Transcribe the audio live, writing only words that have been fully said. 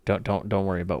Don't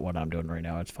worry about what I'm doing right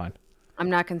now. It's fine. I'm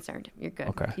not concerned. You're good.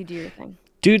 Okay. You do your thing.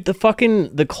 Dude,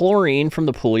 the chlorine from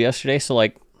the pool yesterday. So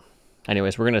like,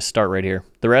 anyways, we're gonna start right here.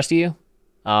 The rest of you,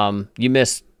 you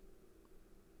missed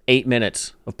 8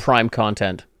 minutes of prime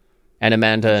content, and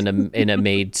Amanda in a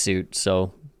maid suit.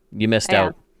 So you missed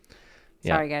out.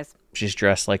 Yeah. Sorry, guys. She's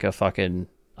dressed like a fucking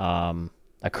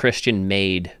a Christian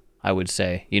maid, I would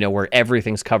say. You know, where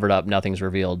everything's covered up, nothing's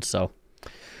revealed. So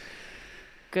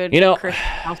Good. Christian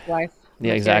housewife.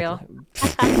 yeah, material.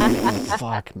 exactly.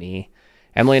 Fuck me.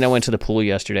 Emily and I went to the pool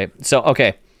yesterday. So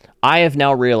okay, I have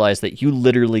now realized that you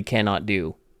literally cannot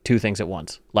do two things at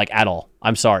once, like at all.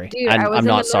 I'm sorry. Dude, I was I'm in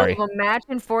not the sorry. middle of a match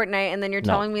in Fortnite, and then you're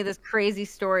telling me this crazy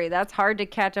story. That's hard to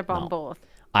catch up on both.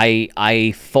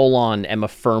 I full on am a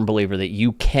firm believer that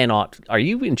you cannot. Are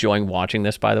you enjoying watching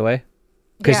this, by the way?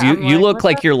 Because you look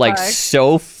like you're like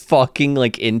so fucking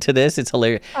like into this. It's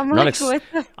hilarious. I'm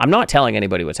not telling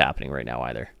anybody what's happening right now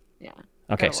either. Yeah.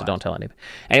 Okay, so don't tell anybody.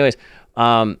 Anyways,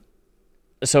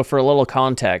 so for a little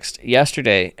context,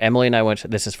 yesterday Emily and I went.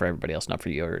 This is for everybody else, not for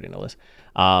you. You already know this.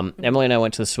 Emily and I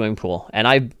went to the swimming pool, and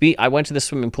I went to the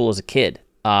swimming pool as a kid.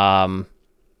 Like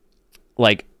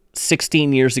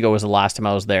 16 years ago was the last time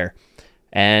I was there.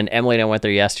 And Emily and I went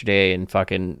there yesterday, and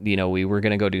fucking, you know, we were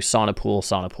going to go do sauna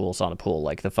pool,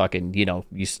 like the fucking, you know,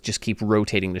 you just keep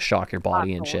rotating to shock your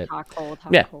body and shit. Hot,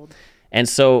 cold. And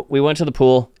so we went to the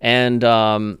pool, and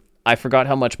I forgot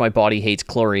how much my body hates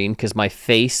chlorine because my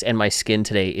face and my skin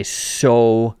today is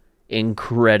so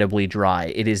incredibly dry.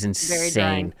 It is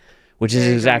insane, which is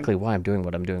exactly why I'm doing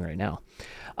what I'm doing right now.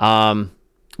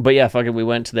 But yeah, fucking, we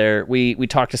went to there. We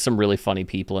talked to some really funny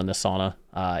people in the sauna.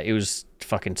 It was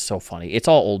fucking so funny. It's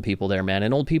all old people there, man,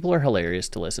 and old people are hilarious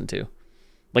to listen to.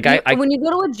 Like when you go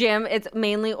to a gym, it's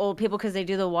mainly old people because they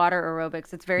do the water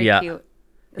aerobics. It's very cute.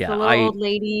 It's the little old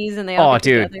ladies, and they all get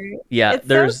together. Yeah, it's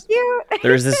so cute.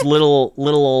 There's this little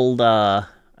old.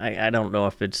 I don't know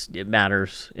if it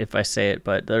matters if I say it,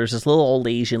 but there's this little old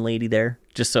Asian lady there,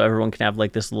 just so everyone can have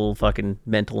like this little fucking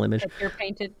mental image. Picture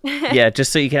painted. Yeah,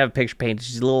 just so you can have a picture painted.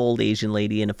 She's a little old Asian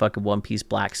lady in a fucking one-piece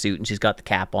black suit, and she's got the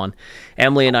cap on.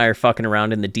 Emily and I are fucking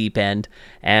around in the deep end,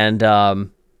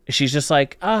 and she's just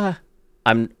like, I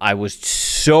was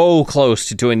so close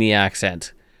to doing the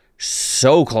accent,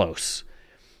 so close.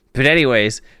 But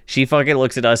anyways, she fucking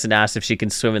looks at us and asks if she can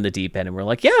swim in the deep end, and we're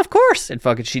like, yeah, of course. And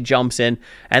fucking she jumps in,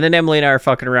 and then Emily and I are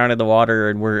fucking around in the water,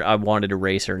 and I wanted to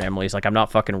race her, and Emily's like, I'm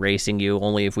not fucking racing you,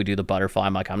 only if we do the butterfly.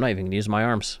 I'm like, I'm not even gonna use my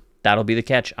arms. That'll be the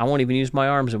catch. I won't even use my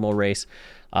arms, and we'll race.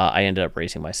 I ended up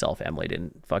racing myself. Emily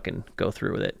didn't fucking go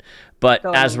through with it. But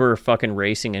as we're fucking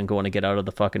racing and going to get out of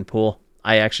the fucking pool,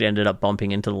 I actually ended up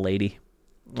bumping into the lady.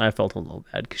 I felt a little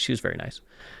bad because she was very nice.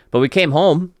 But we came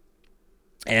home,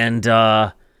 and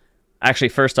actually,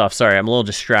 first off, sorry, I'm a little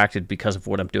distracted because of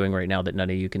what I'm doing right now that none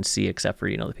of you can see except for,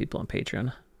 you know, the people on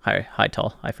Patreon. Hi,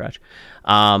 Tall. Hi, Fratch.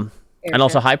 And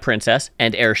also, hi, Princess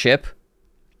and Airship.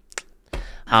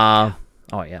 Oh,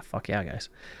 yeah. Fuck yeah, guys.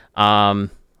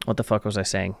 What the fuck was I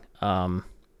saying?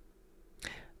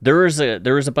 There was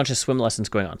a bunch of swim lessons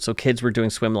going on. So kids were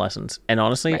doing swim lessons. And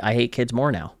honestly, I hate kids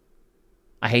more now.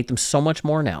 I hate them so much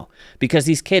more now because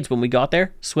these kids, when we got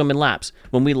there, swimming laps.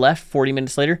 When we left 40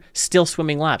 minutes later, still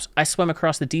swimming laps. I swam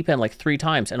across the deep end like 3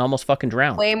 times and almost fucking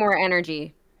drowned. Way more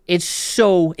energy. It's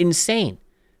so insane.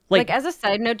 Like as a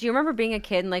side note, do you remember being a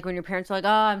kid and like when your parents were like, oh,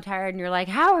 I'm tired. And you're like,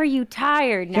 how are you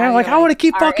tired? Now like, I want to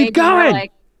keep fucking going.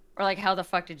 Or like, how the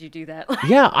fuck did you do that?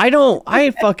 Yeah,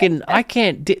 I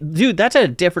can't. Dude, that's a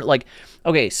different, like,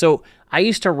 okay, so I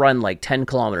used to run like 10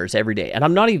 kilometers every day, and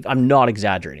I'm not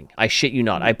exaggerating. I shit you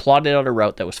not. I plotted out a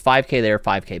route that was 5K there,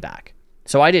 5K back.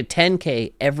 So I did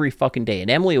 10K every fucking day,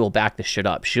 and Emily will back this shit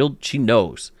up. She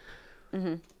knows.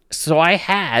 Mm-hmm. So I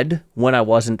had, when I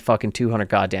wasn't fucking 200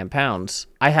 goddamn pounds,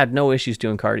 I had no issues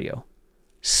doing cardio.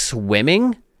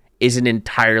 Swimming is an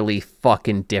entirely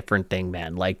fucking different thing,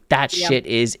 man. Like, that shit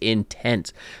is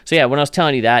intense. So yeah, when I was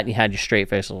telling you that and you had your straight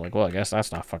face, I was like, well, I guess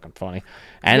that's not fucking funny.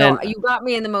 And then you got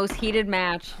me in the most heated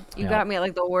match. You got me at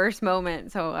like the worst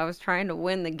moment. So I was trying to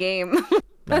win the game.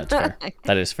 That's fair.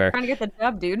 That is fair. Trying to get the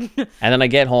dub, dude. And then I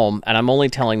get home, and I'm only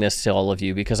telling this to all of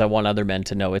you because I want other men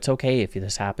to know it's okay if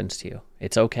this happens to you.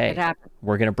 It's okay. It happens.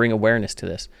 We're going to bring awareness to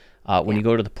this. When you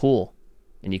go to the pool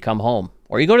and you come home,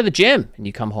 or you go to the gym and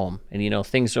you come home, and, you know,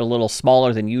 things are a little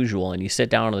smaller than usual, and you sit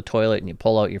down on the toilet and you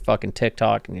pull out your fucking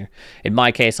TikTok, and in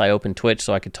my case, I opened Twitch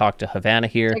so I could talk to Havana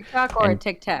here. TikTok or a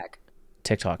Tic Tac?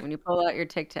 TikTok. When you pull out your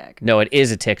Tic Tac. No, it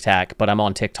is a Tic Tac, but I'm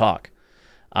on TikTok.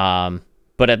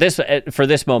 But for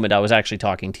this moment, I was actually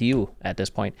talking to you at this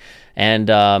point. And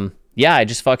yeah, I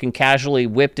just fucking casually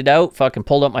whipped it out, fucking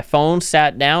pulled up my phone,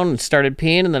 sat down and started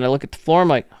peeing. And then I look at the floor. I'm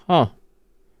like, huh,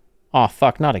 Oh,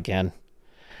 fuck, not again.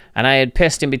 And I had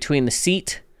pissed in between the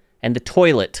seat and the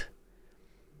toilet.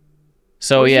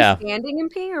 So, were yeah. You standing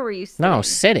and peeing, or were you sitting? No,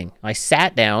 sitting. I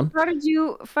sat down. How did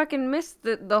you fucking miss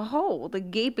the hole, the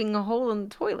gaping hole in the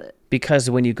toilet? Because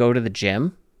when you go to the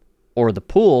gym or the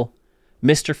pool,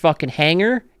 Mr. fucking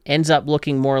Hanger ends up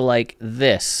looking more like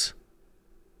this.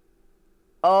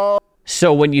 Oh.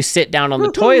 So when you sit down on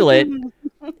the toilet,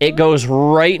 it goes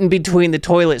right in between the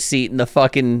toilet seat and the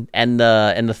fucking and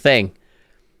the thing.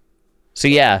 So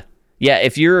yeah,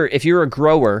 if you're a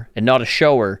grower and not a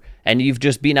shower, and you've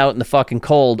just been out in the fucking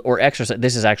cold or exercise,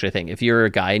 this is actually a thing. If you're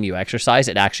a guy and you exercise,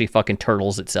 it actually fucking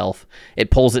turtles itself. It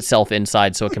pulls itself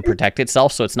inside so it can protect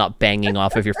itself, so it's not banging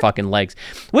off of your fucking legs.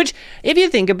 Which, if you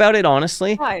think about it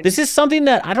honestly, this is something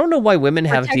that I don't know why women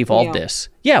haven't evolved this.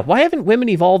 Yeah, why haven't women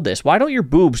evolved this? Why don't your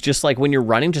boobs just like when you're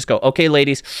running, just go, okay,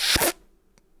 ladies.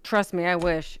 Trust me, I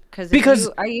wish. Because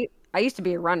I used to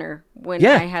be a runner when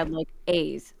I had like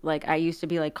A's. Like I used to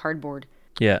be like cardboard.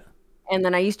 Yeah. And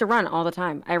then I used to run all the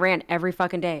time. I ran every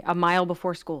fucking day, a mile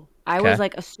before school. I was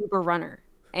like a super runner.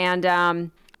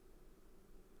 And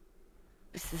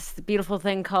this beautiful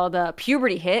thing called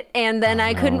puberty hit, and then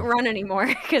I couldn't run anymore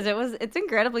because it's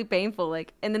incredibly painful.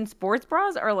 Like, and then sports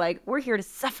bras are like, we're here to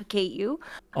suffocate you.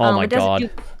 Oh my God.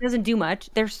 It doesn't do much.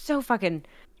 They're so fucking.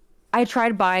 I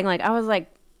tried buying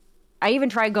I even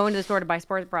tried going to the store to buy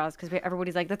sports bras because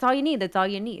everybody's like, that's all you need. That's all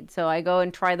you need. So I go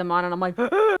and try them on, and I'm like.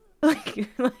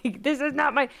 like this is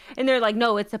not my, and they're like,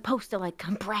 no, it's supposed to like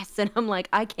compress, and I'm like,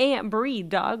 I can't breathe,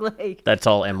 dog. Like that's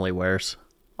all Emily wears.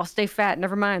 I'll stay fat.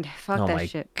 Never mind. Fuck that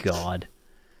shit. Oh my God.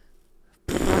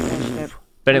 Fuck that shit.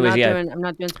 But anyways, I'm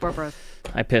not doing sport bros.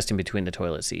 I pissed in between the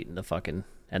toilet seat and the fucking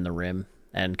and the rim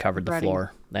and covered the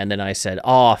floor. And then I said,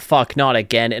 oh fuck, not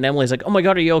again. And Emily's like, oh my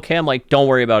God, are you okay? I'm like, don't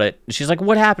worry about it. And she's like,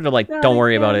 what happened? I'm like, don't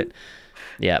worry about it.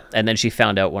 Yeah, and then she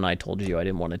found out when I told you. I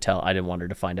didn't want her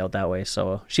to find out that way.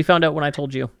 So she found out when I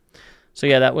told you. So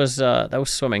yeah, that was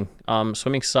swimming.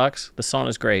 Swimming sucks. The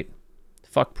sauna's great.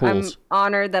 Fuck pools. I'm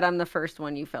honored that I'm the first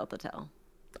one you felt to tell.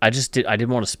 I didn't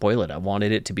want to spoil it. I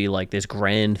wanted it to be like this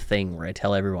grand thing where I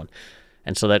tell everyone,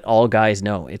 and so that all guys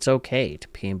know it's okay to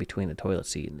pee in between the toilet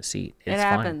seat and the seat. It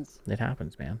happens. It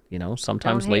happens, man. You know,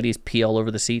 sometimes ladies pee all over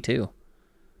the seat too.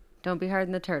 Don't be hard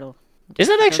on the turtle. Is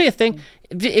that actually a thing?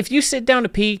 If you sit down to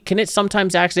pee, can it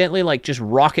sometimes accidentally like just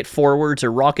rocket forwards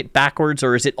or rocket backwards,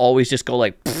 or is it always just go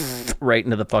like right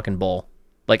into the fucking bowl?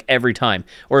 Like every time?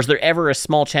 Or is there ever a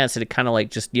small chance that it kind of like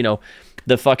just, you know,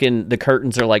 the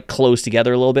curtains are like closed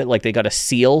together a little bit, like they got a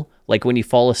seal, like when you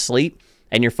fall asleep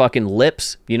and your fucking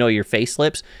lips, you know, your face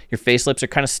lips are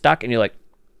kind of stuck and you're like,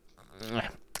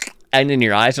 and then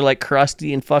your eyes are like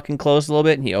crusty and fucking closed a little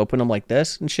bit and you open them like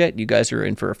this and shit. You guys are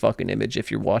in for a fucking image if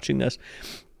you're watching this.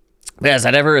 Yeah, is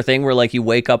that ever a thing where like you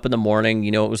wake up in the morning,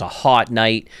 you know, it was a hot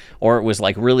night or it was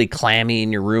like really clammy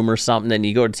in your room or something, and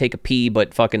you go to take a pee,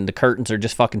 but fucking the curtains are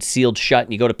just fucking sealed shut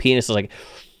and you go to pee and it's like,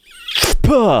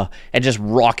 and just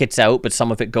rockets out, but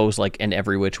some of it goes like in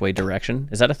every which way direction.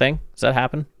 Is that a thing? Does that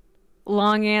happen?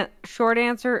 Short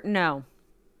answer, no.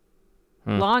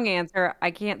 Long answer,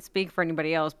 I can't speak for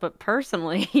anybody else, but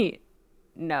personally,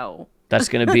 no. That's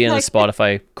going to be in the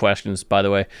Spotify questions, by the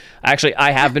way. Actually,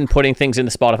 I have been putting things in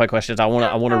the Spotify questions. I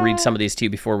want to read some of these to you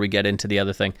before we get into the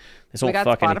other thing. This won't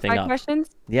fuck anything up. Questions?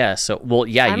 Yeah. So, well,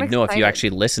 yeah, you'd know if you actually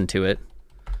listen to it.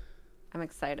 I'm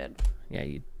excited. Yeah,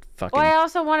 you fucking. Well, I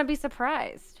also want to be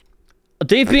surprised.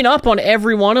 They've been up on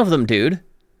every one of them, dude.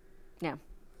 Yeah.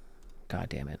 God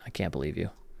damn it! I can't believe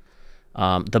you.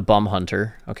 The Bum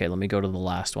Hunter. Okay, let me go to the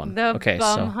last one. Bum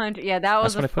Hunter. Yeah, that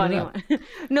was a funny one.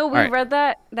 No, we read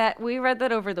that. We read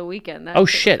that over the weekend.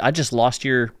 Shit! I just lost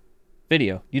your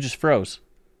video. You just froze.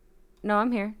 No,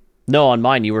 I'm here. No, on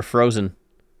mine you were frozen.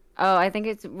 Oh, I think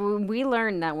we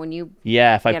learned that when you.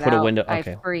 Yeah, if I put a window.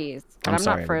 Okay. I freeze. But I'm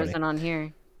not frozen everybody. On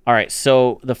here. All right,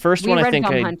 so the first one I think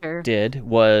I did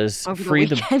was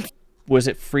Was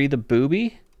it Free the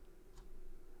Booby?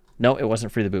 No, it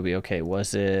wasn't Free the Booby. Okay,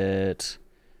 was it?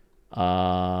 Where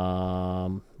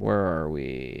are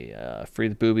we? Free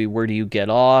the Booby. Where do you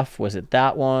get off? Was it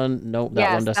that one? Nope,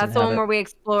 that one doesn't have it. Yes, that's the one where we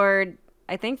explored.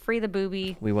 I think Free the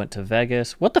Booby. We went to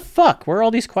Vegas. What the fuck? Where are all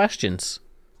these questions?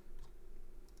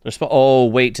 Oh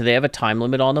wait, do they have a time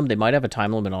limit on them? They might have a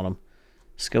time limit on them.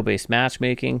 Skill-based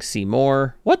matchmaking. See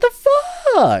more. What the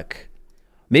fuck?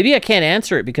 Maybe I can't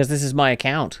answer it because this is my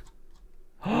account.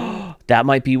 That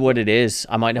might be what it is.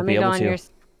 I might not be able to.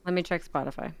 Let me check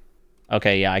Spotify.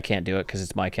 Okay, yeah, I can't do it because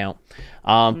it's my account.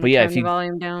 But yeah, if you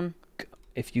volume down,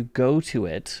 if you go to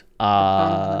it,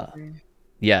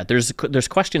 yeah, there's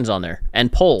questions on there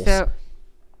and polls. So,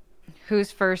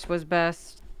 whose first was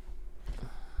best?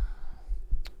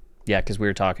 Yeah, because we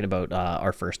were talking about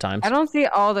our first times. I don't see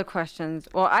all the questions.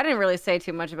 Well, I didn't really say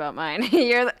too much about mine.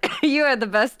 You had the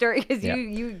best story because Yeah.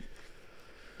 you.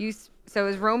 So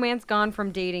is romance gone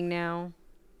from dating now?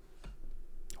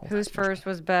 Who's first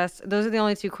was best? Those are the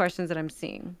only 2 questions that I'm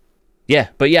seeing. Yeah,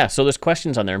 but yeah, so there's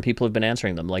questions on there and people have been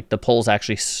answering them. Like the polls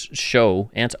actually show.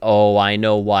 Oh, I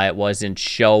know why it wasn't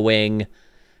showing.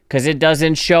 Because it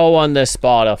doesn't show on the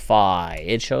Spotify.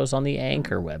 It shows on the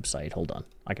Anchor website. Hold on.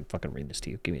 I can fucking read this to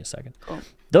you. Give me a second. Cool.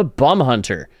 The Bum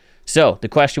Hunter. So the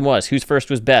question was, whose first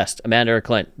was best? Amanda or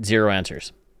Clint? 0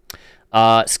 answers.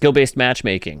 Skill-based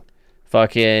matchmaking.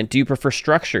 Fucking, do you prefer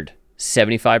structured?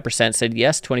 75% said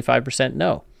yes, 25%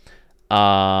 no.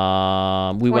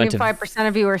 We went to 25%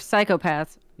 of you are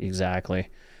psychopaths. exactly.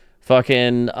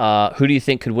 Fucking, who do you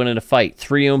think could win in a fight?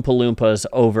 3 Oompa Loompas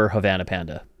over Havana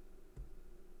Panda.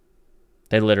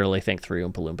 They literally think 3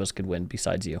 Oompa Loompas could win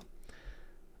besides you.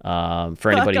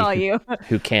 For anybody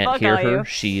who can't hear her,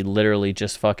 she literally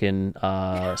just fucking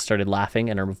started laughing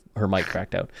and her mic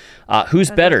cracked out.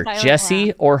 Who's better,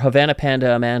 Jesse or Havana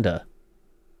Panda Amanda?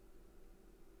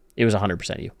 It was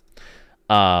 100% you.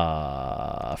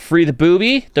 Free the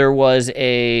booby. There was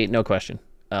no question.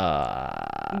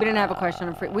 We didn't have a question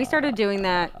on free. We started doing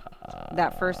that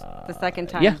the second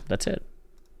time. Yeah, that's it.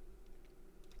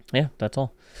 Yeah, that's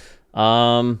all.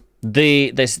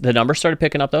 The numbers started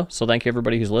picking up though, so thank you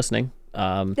everybody who's listening.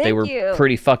 They were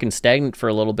pretty fucking stagnant for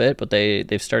a little bit, but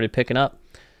they've started picking up.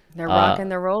 They're rocking,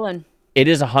 they're rolling. It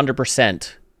is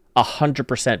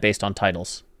 100% based on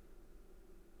titles.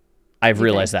 I've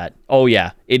realized that. Oh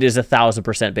yeah, it is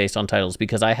 1,000% based on titles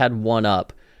because I had one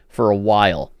up for a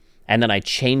while, and then I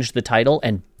changed the title,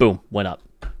 and boom, went up.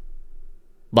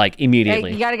 Like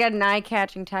immediately. You gotta get an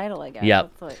eye-catching title, I guess.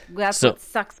 Yep. That's what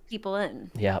sucks people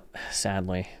in. Yep.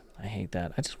 Sadly, I hate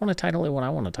that. I just want to title it when I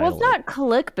want to title it. Well, it's not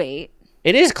clickbait.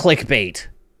 It is clickbait.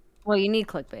 Well, you need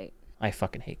clickbait. I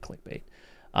fucking hate clickbait.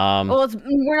 Well,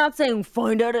 we're not saying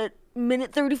find out at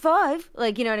minute 35.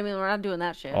 Like, you know what I mean? We're not doing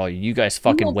that shit. Oh, you guys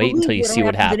fucking wait until you see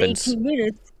what happens. 18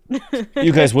 minutes.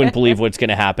 You guys wouldn't believe what's going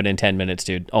to happen in 10 minutes,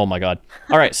 dude. Oh my God.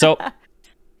 All right. So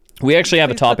we actually have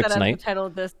a topic tonight. Title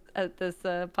of this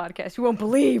podcast. You won't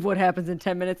believe what happens in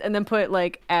 10 minutes. And then put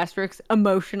like asterisk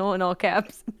emotional in all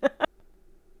caps.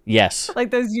 Yes.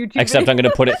 Like those YouTube Except videos. I'm going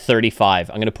to put it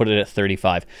 35. I'm going to put it at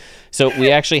 35. So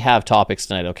we actually have topics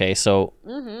tonight, okay? So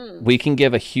we can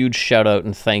give a huge shout out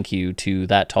and thank you to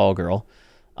that tall girl.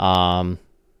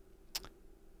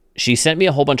 She sent me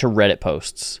a whole bunch of Reddit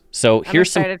posts. So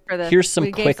here's some quick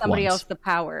ones. Gave somebody else the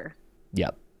power.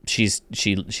 Yep. She's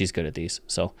good at these.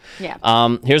 So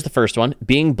yeah. Here's the first one.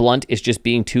 Being blunt is just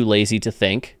being too lazy to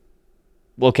think.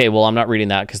 Okay, well, I'm not reading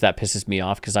that because that pisses me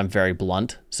off because I'm very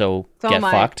blunt. So get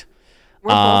fucked. We're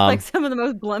both like some of the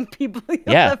most blunt people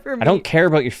you'll ever meet. I don't care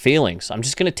about your feelings. I'm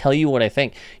just going to tell you what I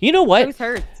think. You know what?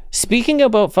 Hurts. Speaking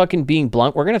about fucking being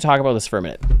blunt, we're going to talk about this for a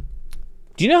minute.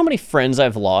 Do you know how many friends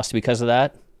I've lost because of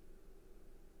that?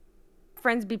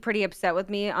 Friends be pretty upset with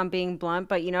me on being blunt,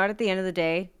 but you know what? At the end of the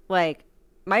day, like,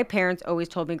 my parents always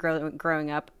told me growing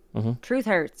up, truth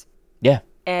hurts. Yeah,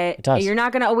 it does. You're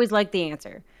not going to always like the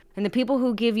answer. And the people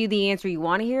who give you the answer you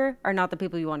want to hear are not the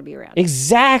people you want to be around.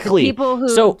 Exactly. The people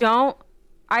who don't,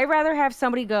 I'd rather have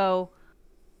somebody go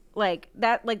like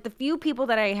that, like the few people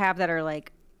that I have that are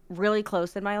like really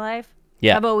close in my life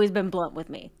have always been blunt with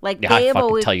me. Like they have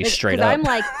always tell you straight up.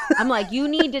 I'm like, you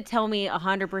need to tell me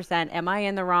 100%, am I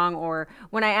in the wrong? Or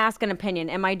when I ask an opinion,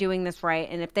 am I doing this right?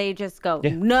 And if they just go,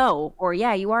 no, or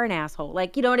yeah, you are an asshole.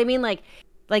 Like, you know what I mean? Like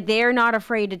they're not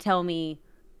afraid to tell me.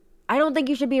 I don't think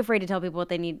you should be afraid to tell people what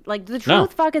they need. Like, the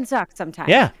truth fucking sucks sometimes.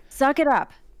 Yeah. Suck it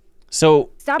up.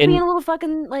 So stop being a little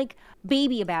fucking like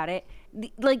baby about it.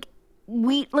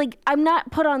 I'm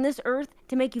not put on this earth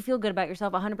to make you feel good about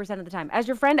yourself 100% of the time. As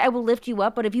your friend, I will lift you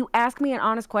up, but if you ask me an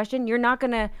honest question, you're not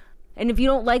gonna, and if you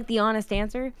don't like the honest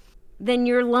answer, then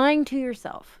you're lying to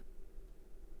yourself.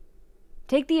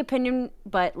 Take the opinion,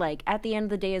 but like at the end of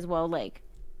the day as well, like,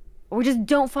 or just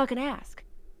don't fucking ask.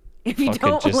 If you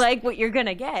don't like what you're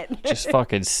gonna get, just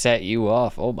fucking set you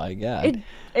off. Oh my God,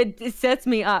 it sets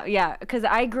me up. Yeah, because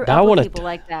I grew up with people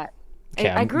like that. Okay,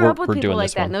 I grew up with people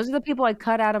like that, and those are the people I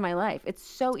cut out of my life. It's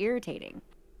so irritating.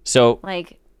 So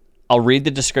like, I'll read the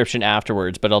description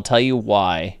afterwards, but I'll tell you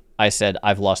why I said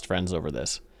I've lost friends over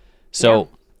this. So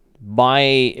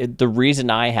the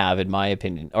reason I have, in my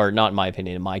opinion, or not in my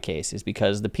opinion, in my case, is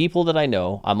because the people that I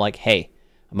know, I'm like, hey,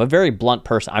 I'm a very blunt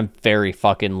person. I'm very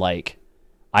fucking like.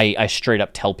 I straight up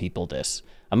tell people this.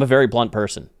 I'm a very blunt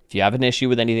person. If you have an issue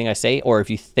with anything I say, or if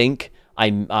you think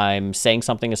I'm saying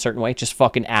something a certain way, just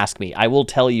fucking ask me. I will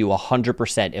tell you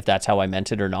 100% if that's how I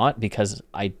meant it or not, because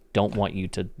I don't want you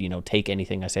to, take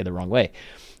anything I say the wrong way.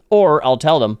 Or I'll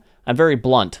tell them, I'm very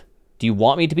blunt. Do you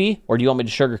want me to be, or do you want me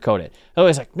to sugarcoat it? Oh,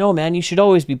 it's like, no, man, you should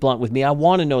always be blunt with me. I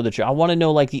want to know the truth. I want to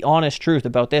know, like, the honest truth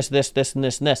about this, and this,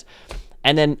 and this.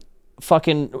 And then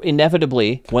fucking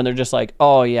inevitably, when they're just like,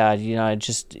 oh, yeah,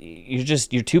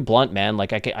 you're too blunt, man.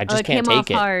 Like, I just can't take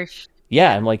it. Harsh.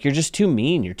 Yeah, I'm like, you're just too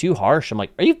mean. You're too harsh. I'm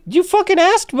like, you fucking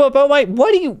asked about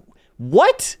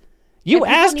what? You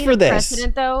asked for this.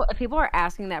 Precedent, though, if people are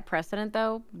asking that precedent,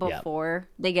 though, before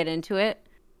they get into it,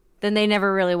 then they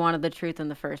never really wanted the truth in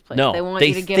the first place. No, they want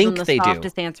you to give them the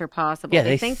softest answer possible. Yeah,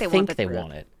 they think they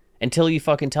want it. Until you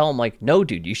fucking tell them, like, no,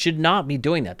 dude, you should not be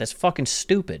doing that. That's fucking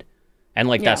stupid. And,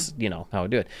 like, that's, how I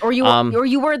do it. Or you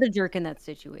were the jerk in that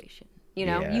situation.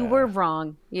 You were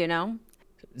wrong,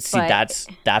 See,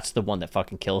 that's the one that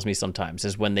fucking kills me sometimes,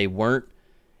 is when they weren't.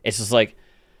 It's just like,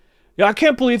 yeah, I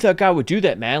can't believe that guy would do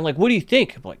that, man. Like, what do you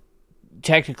think? I'm like,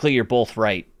 technically, you're both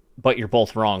right, but you're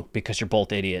both wrong because you're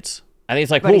both idiots. And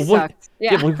he's like, well, what?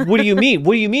 Yeah. What do you mean?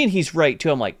 What do you mean he's right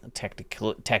too? I'm like,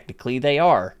 technically, they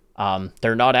are.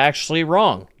 They're not actually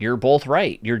wrong. You're both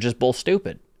right. You're just both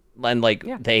stupid. And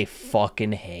they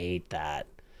fucking hate that.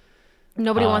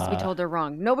 Nobody wants to be told they're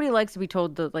wrong. Nobody likes to be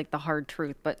told the hard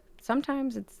truth, but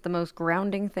sometimes it's the most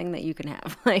grounding thing that you can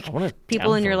have. Like,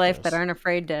 people in your life that aren't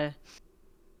afraid to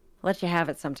let you have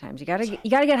it sometimes. You gotta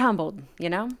get humbled,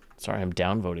 Sorry, I'm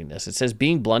downvoting this. It says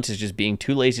being blunt is just being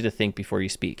too lazy to think before you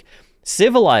speak.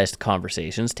 Civilized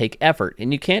conversations take effort,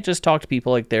 and you can't just talk to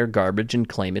people like they're garbage and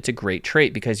claim it's a great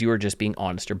trait because you are just being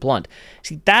honest or blunt.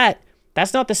 See,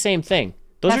 that's not the same thing.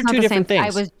 Those are two different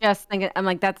things. I was just thinking, I'm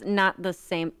like, that's not the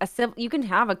same. You can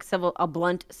have a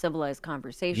blunt, civilized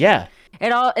conversation. Yeah.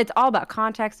 It's all about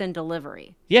context and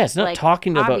delivery. Yeah, it's not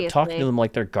talking to them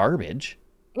like they're garbage.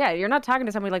 Yeah, you're not talking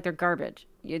to somebody like they're garbage.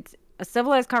 It's a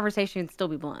civilized conversation can still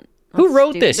be blunt. Who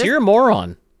wrote this? You're a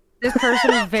moron. This person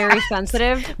is very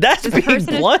sensitive. That's this being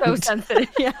blunt. Is so sensitive.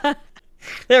 Yeah.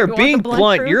 They're being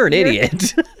blunt. You're an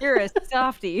idiot. You're a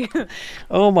softie.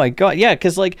 Oh my God. Yeah,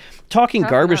 because talking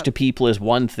garbage to people is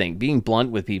one thing. Being blunt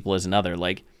with people is another.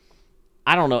 Like,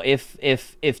 I don't know if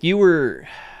you were,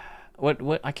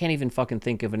 what I can't even fucking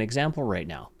think of an example right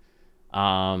now.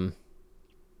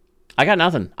 I got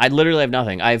nothing. I literally have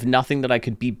nothing. I have nothing that I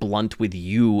could be blunt with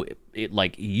you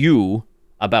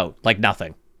about. Like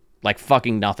nothing. Like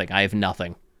fucking nothing. I have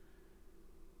nothing.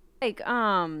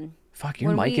 Fuck,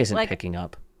 your mic isn't picking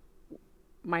up.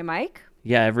 My mic?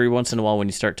 Yeah, every once in a while when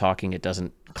you start talking, it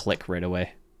doesn't click right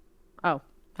away. Oh,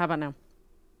 how about now?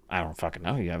 I don't fucking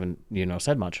know. You haven't,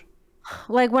 said much.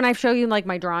 Like when I show you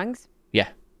my drawings? Yeah.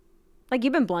 Like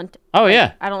you've been blunt. Oh,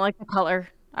 yeah. I don't like the color.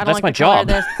 I That's don't like my the job.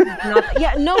 Color this.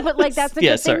 Yeah, no, but that's a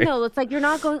good thing though. It's like you're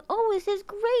not going, oh, this is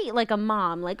great, like a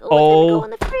mom. Like, oh, it's gonna go in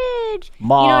the fridge. You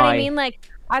know what I mean? Like,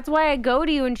 that's why I go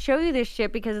to you and show you this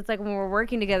shit, because it's like when we're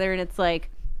working together and it's like,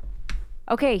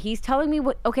 okay, he's telling me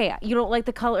you don't like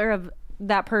the color of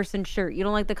that person's shirt. You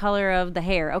don't like the color of the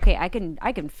hair. Okay, I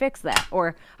can fix that.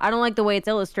 Or I don't like the way it's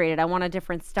illustrated. I want a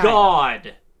different style.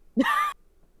 God.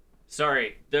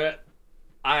 Sorry.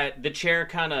 The chair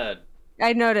kind of...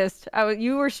 I noticed.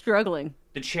 You were struggling.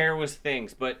 The chair was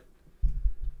things, but...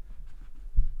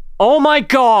 Oh my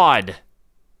God!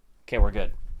 Okay, we're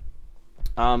good.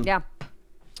 Yeah.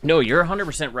 No, you're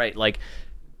 100% right. Like,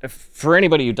 for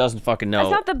anybody who doesn't fucking know... That's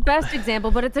not the best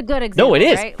example, but it's a good example, No, it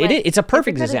is. Right? It's a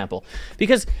perfect example.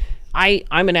 Because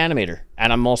I'm an animator,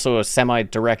 and I'm also a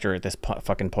semi-director at this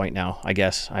fucking point now, I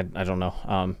guess. I don't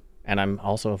know. And I'm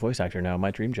also a voice actor now, my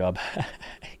dream job.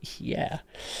 Yeah.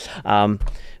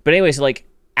 But anyways,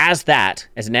 as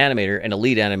an animator and a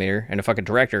lead animator and a fucking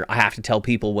director, I have to tell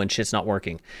people when shit's not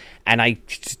working. And I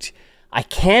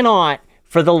cannot,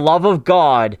 for the love of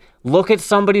God, look at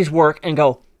somebody's work and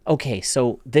go, okay,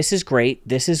 so this is great,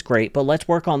 but let's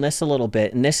work on this a little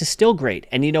bit, and this is still great.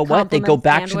 And you know what? They go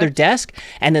back to their desk,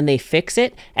 and then they fix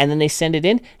it, and then they send it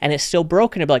in, and it's still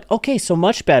broken. And be like, okay, so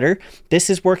much better. This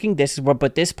is working,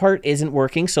 but this part isn't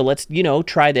working, so let's,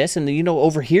 try this. And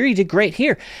over here, you did great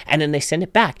here. And then they send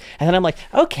it back. And then I'm like,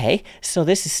 okay, so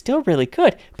this is still really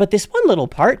good, but this one little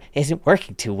part isn't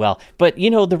working too well. But,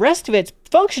 the rest of it's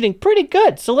functioning pretty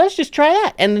good, so let's just try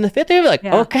that. And then the fifth, they're like,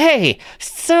 okay,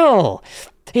 so...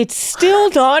 it's still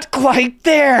not quite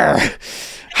there.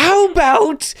 How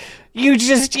about you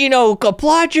just,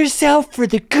 applaud yourself for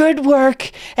the good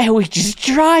work and we just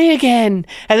try again?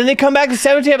 And then they come back to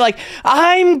 17. I'm like,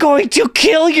 I'm going to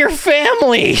kill your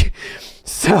family.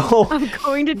 So I'm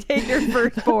going to take your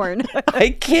firstborn.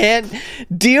 I can't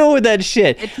deal with that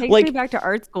shit. It takes Like, me back to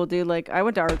art school, dude. Like, I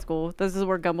went to art school. This is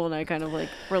where Gumbel and I kind of like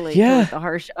relate to Yeah. like, the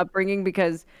harsh upbringing,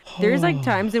 because there's like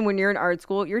times when you're in art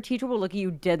school, your teacher will look at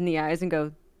you dead in the eyes and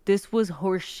go, "This was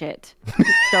horse shit.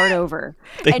 Start over."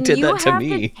 They and did you that to have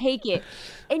me. to take it.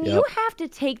 And Yep. you have to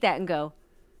take that and go,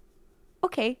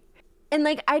 okay. And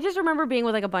like, I just remember being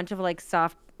with like a bunch of like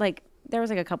soft, like there was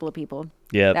like a couple of people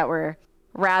Yep. that were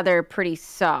rather pretty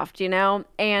soft, you know?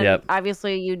 And Yep.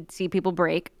 obviously you'd see people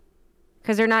break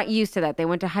because they're not used to that. They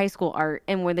went to high school art,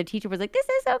 and when the teacher was like, "This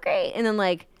is so great," and then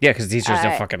like, Yeah, because teachers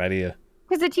have no fucking idea.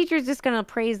 because the teacher's just gonna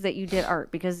praise that you did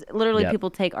art, because literally Yep. people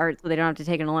take art so they don't have to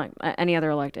take any other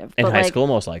elective. In But, high like, school,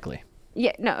 most likely.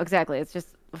 yeah, no, exactly. It's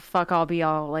just fuck all be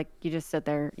all. Like, you just sit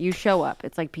there, you show up.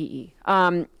 It's like PE.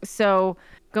 So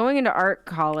going into art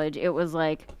college, it was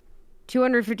like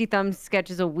 250 thumb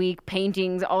sketches a week,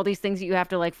 paintings, all these things that you have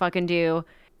to like fucking do.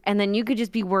 And then you could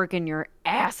just be working your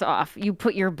ass off. You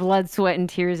put your blood, sweat, and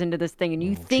tears into this thing, and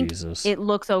you think Jesus. it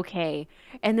looks okay.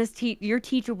 And your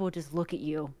teacher will just look at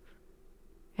you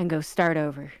and go, "Start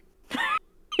over."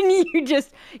 And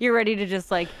you're ready to just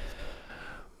like,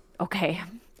 okay.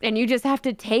 And you just have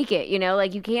to take it, you know?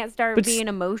 Like, you can't start being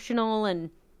emotional and...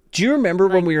 Do you remember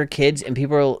when we were kids and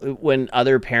when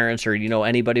other parents or,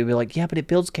 anybody would be like, yeah, but it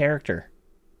builds character.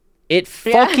 It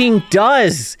fucking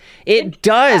does. It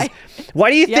does. Why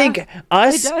do you think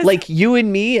us, like you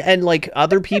and me and like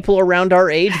other people around our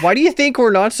age, why do you think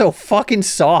we're not so fucking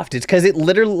soft? It's because it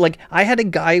literally, like, I had a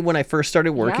guy when I first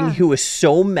started working who was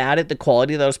so mad at the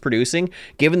quality that I was producing,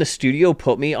 given the studio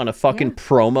put me on a fucking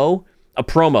promo. A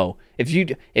promo.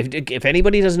 If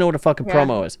anybody doesn't know what a fucking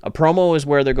promo is, a promo is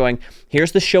where they're going,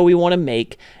 here's the show we want to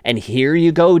make, and here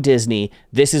you go, Disney.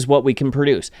 This is what we can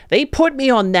produce. They put me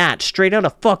on that straight out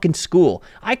of fucking school.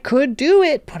 I could do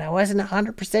it, but I wasn't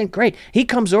 100% great. He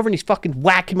comes over and he's fucking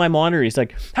whacking my monitor. He's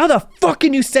like, how the fuck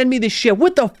can you send me this shit?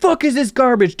 What the fuck is this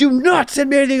garbage? Do not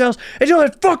send me anything else until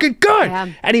it's fucking good.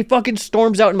 Yeah. And he fucking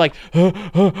storms out and like,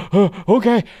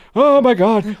 okay, oh my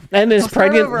God. And this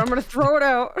pregnant... I'm going to throw it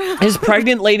out. His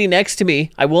pregnant lady next to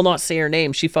me, I will not say her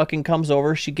name, she fucking comes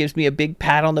over, she gives me a big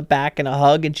pat on the back and a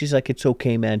hug, and she's like, it's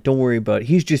okay, man, don't worry about it,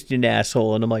 he's just an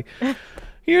asshole. And I'm like,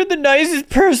 you're the nicest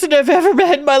person I've ever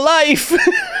met in my life.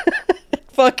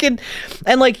 Fucking,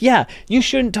 and like, yeah, you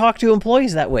shouldn't talk to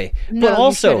employees that way. No, but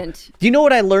also, do you know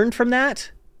what I learned from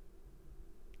that?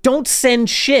 Don't send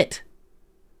shit.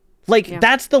 Like,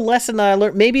 that's the lesson that I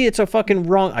learned. Maybe it's a fucking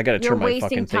wrong, I gotta turn my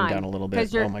fucking thing down a little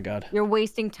bit. Oh my God. You're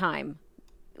wasting time.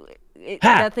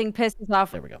 That thing pisses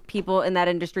off people in that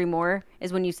industry more,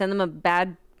 is when you send them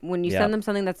send them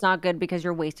something that's not good, because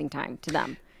you're wasting time to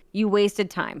them. You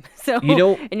wasted time. So,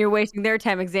 and you're wasting their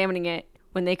time examining it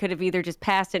when they could have either just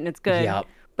passed it and it's good. Yep.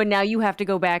 But now you have to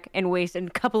go back and waste a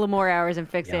couple of more hours and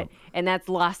fix it, and that's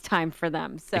lost time for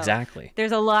them. So exactly.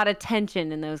 There's a lot of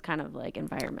tension in those kind of like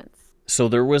environments. So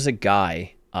there was a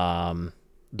guy,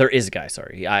 there is a guy,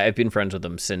 sorry. I've been friends with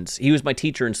him since, he was my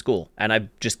teacher in school, and I've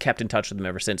just kept in touch with him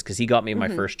ever since, because he got me my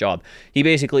first job. He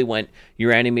basically went,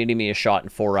 you're animating me a shot in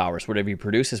 4 hours. Whatever you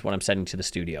produce is what I'm sending to the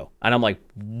studio. And I'm like,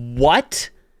 what?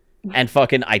 And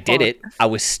fucking, I did it. I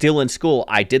was still in school.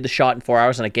 I did the shot in 4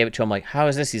 hours, and I gave it to him. Like, how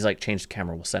is this? He's like, change the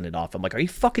camera, we'll send it off. I'm like, are you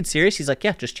fucking serious? He's like,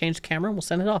 yeah, just change the camera and we'll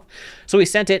send it off. So he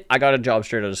sent it. I got a job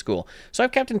straight out of school. So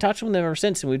I've kept in touch with him ever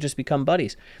since, and we've just become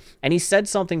buddies. And he said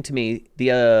something to me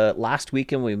the last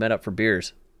weekend when we met up for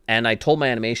beers, and I told my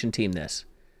animation team this.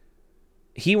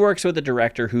 He works with a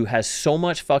director who has so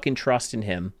much fucking trust in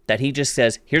him that he just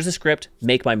says, here's the script,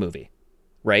 make my movie.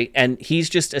 Right? And he's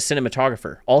just a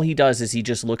cinematographer. All he does is he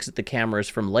just looks at the cameras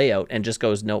from layout and just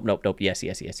goes, nope, nope, nope, yes,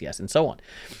 yes, yes, yes, and so on.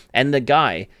 And the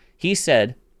guy, he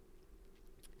said,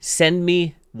 send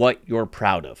me what you're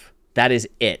proud of. That is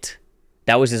it.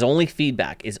 That was his only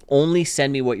feedback, is only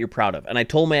send me what you're proud of. And I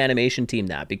told my animation team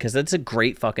that, because that's a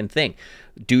great fucking thing.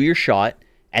 Do your shot,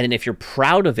 and then if you're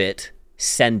proud of it,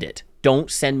 send it.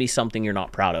 Don't send me something you're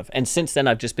not proud of. And since then,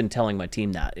 I've just been telling my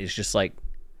team that. It's just like,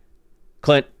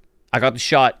 Clint, I got the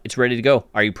shot. It's ready to go.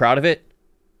 Are you proud of it?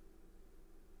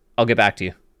 I'll get back to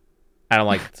you. And I'm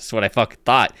like, that's what I fucking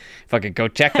thought. Fucking go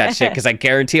check that shit, because I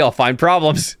guarantee I'll find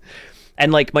problems.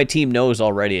 And like, my team knows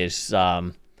already is,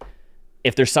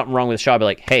 if there's something wrong with the shot, I'll be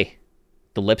like, hey,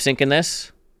 the lip sync in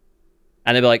this?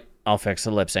 And they'll be like, I'll fix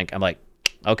the lip sync. I'm like,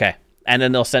 okay. And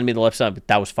then they'll send me the lip sync.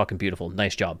 That was fucking beautiful.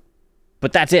 Nice job.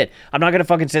 But that's it. I'm not going to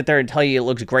fucking sit there and tell you it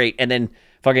looks great and then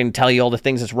fucking tell you all the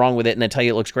things that's wrong with it and then tell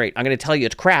you it looks great. I'm going to tell you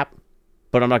it's crap,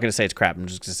 but I'm not going to say it's crap. I'm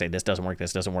just going to say this doesn't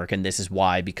work, and this is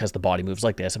why, because the body moves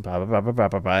like this, and blah, blah, blah, blah, blah,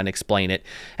 blah, blah, and explain it.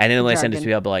 And then when I send it to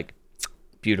you, I'll be like,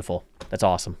 beautiful. That's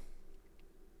awesome.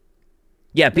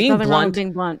 Yeah, There's being nothing wrong with blunt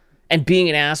being blunt. and being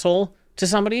an asshole to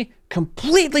somebody,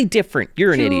 completely different.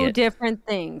 You're an Two idiot. different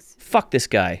things. Fuck this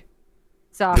guy.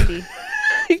 Softy.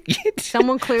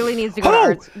 Someone clearly needs to go to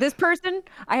art. This person,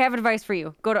 I have advice for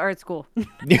you. Go to art school.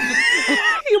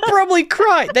 You probably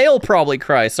cry. They'll probably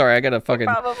cry. Sorry, I gotta fucking.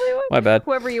 Probably would. My bad.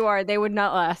 Whoever you are, they would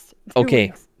not last. 2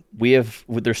 Okay, weeks.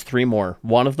 there's 3 more.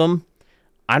 One of them,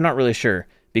 I'm not really sure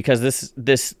because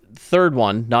this third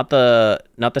one, not the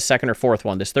second or fourth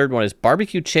one. This third one is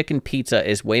barbecue chicken pizza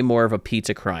is way more of a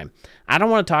pizza crime. I don't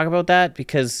want to talk about that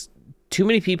because too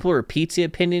many people are pizza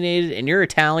opinionated, and you're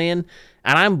Italian,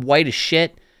 and I'm white as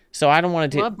shit. So I don't want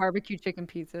to do. Love barbecue chicken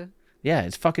pizza. Yeah,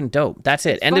 it's fucking dope. That's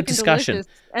it. It's End of fucking discussion.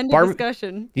 delicious. End of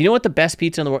discussion. You know what the best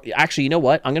pizza in the world? Actually, you know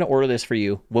what? I'm gonna order this for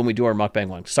you when we do our mukbang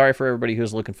one. Sorry for everybody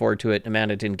who's looking forward to it.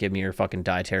 Amanda didn't give me her fucking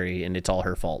dietary, and it's all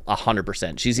her fault.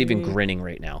 100%. She's even grinning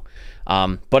right now.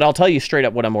 But I'll tell you straight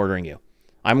up what I'm ordering you.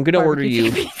 I'm gonna order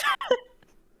you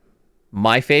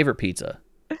my favorite pizza.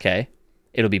 Okay,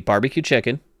 it'll be barbecue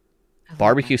chicken,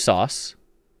 barbecue sauce,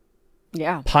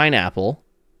 Yeah. pineapple,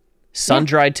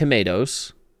 sun-dried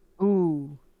tomatoes.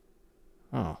 Ooh.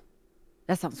 Oh,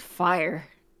 That sounds fire.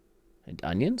 and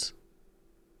onions.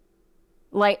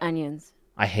 Light onions.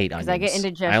 I hate onions. I get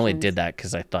I only indigestions. did that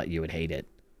because I thought you would hate it.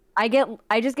 I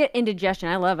just get indigestion.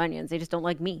 I love onions. They just don't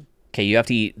like me. Okay, you have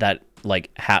to eat that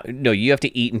no, you have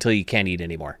to eat until you can't eat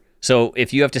anymore. So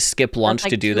if you have to skip lunch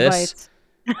That's to like do 2 this,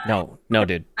 bites. no,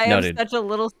 dude, I no, have dude. such a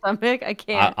little stomach. I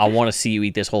can't. I want to see you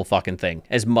eat this whole fucking thing,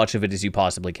 as much of it as you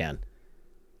possibly can.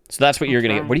 So that's what you're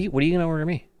gonna get. try. What are you gonna order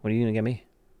me? What are you gonna get me?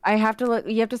 I have to look.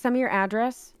 You have to send me your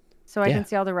address so I Yeah. can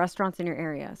see all the restaurants in your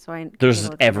area. So I. There's can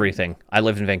look them up. everything. I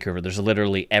live in Vancouver. There's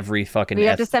literally every fucking You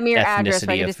have to send me your address so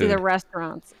I ethnicity can of just see the food.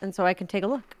 restaurants, and so I can take a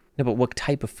look. No, but what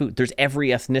type of food? There's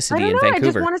every I ethnicity don't in know. I just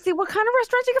Vancouver. want to see what kind of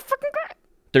restaurants you can fucking get.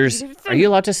 There's. Are you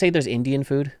allowed to say there's Indian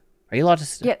food? Are you allowed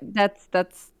to? Yeah,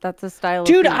 that's a style.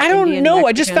 Dude, of food. I don't Indian, know.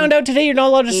 I just Mexican. found out today you're not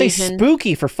allowed to say Asian.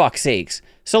 spooky for fuck's sakes.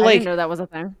 So I like, didn't know that was a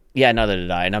thing. yeah, neither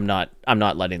did I, and I'm not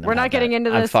letting them. We're not have getting that.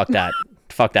 into this. Fuck that.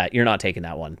 Fuck that. You're not taking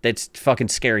that one. It's fucking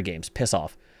scary games. Piss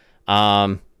off.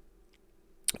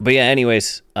 But yeah.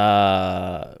 Anyways,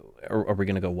 are we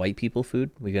gonna go white people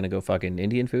food? We gonna go fucking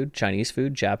Indian food, Chinese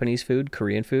food, Japanese food,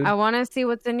 Korean food? I want to see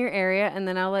what's in your area, and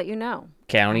then I'll let you know.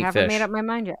 Okay, I don't I eat haven't fish, made up my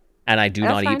mind yet. and I do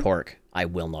That's not eat fine. pork. I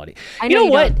will not eat. I You know know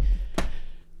you what? don't.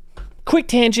 Quick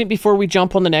tangent before we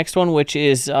jump on the next one, which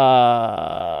is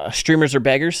streamers are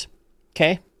beggars.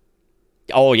 Okay.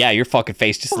 Oh yeah, your fucking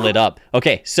face just lit up.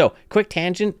 Okay, so quick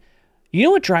tangent. You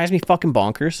know what drives me fucking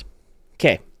bonkers?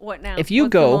 Okay. What now? If you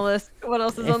What's go- on the list? What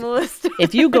else is on the list?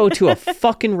 If you go to a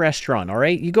fucking restaurant, all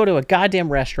right? You go to a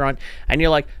goddamn restaurant and you're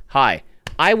like, "Hi,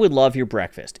 I would love your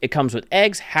breakfast. It comes with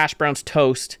eggs, hash browns,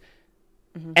 toast,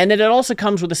 and then it also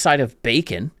comes with a side of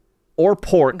bacon or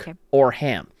pork Okay. or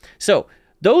ham." So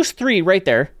those 3 right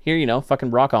there, here, you know,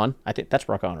 fucking rock on. I think that's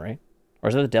rock on, right? Or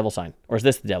is that the devil sign? Or is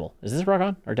this the devil? Is this rock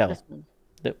on or devil? This one.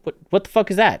 What the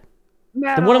fuck is that?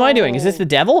 Then what am I doing? Is this the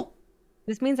devil?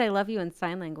 This means I love you in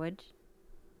sign language.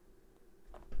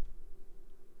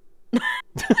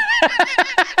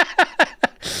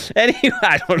 Anyway,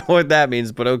 I don't know what that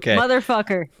means, but okay.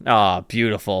 Motherfucker. Oh,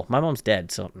 beautiful. My mom's dead,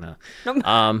 so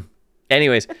no.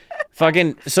 Anyways,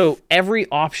 fucking so every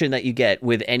option that you get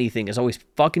with anything is always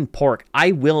fucking pork.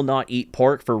 I will not eat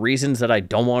pork for reasons that I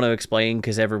don't want to explain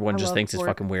because everyone I just love thinks it's pork.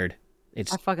 fucking weird.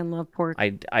 It's I fucking love pork.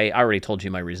 I already told you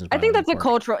my reasons. I why think don't that's eat a pork.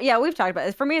 cultural. Yeah, we've talked about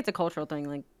it. For me, it's a cultural thing.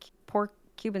 Like pork,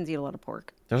 Cubans eat a lot of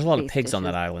pork. There's a lot of based pigs on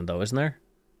that dishes. island, though, isn't there?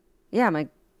 Yeah, my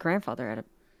grandfather had a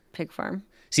pig farm.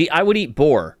 See, I would eat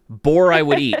boar. Boar, I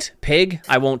would eat. Pig,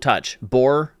 I won't touch.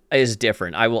 Boar is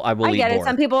different. I will I eat get boar. it.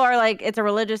 Some people are like, it's a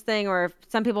religious thing, or if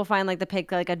some people find like the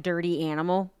pig like a dirty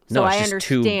animal. So No, it's I just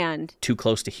understand. too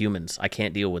close to humans. I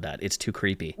can't deal with that. It's too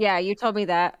creepy. Yeah, you told me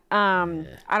that. I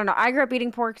don't know. I grew up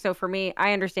eating pork, so for me,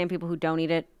 I understand people who don't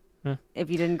eat it. If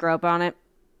you didn't grow up on it,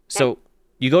 So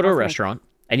you go to a That's me. restaurant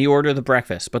and you order the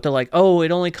breakfast, but they're like, "Oh, it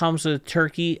only comes with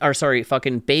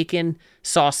fucking bacon,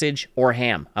 sausage, or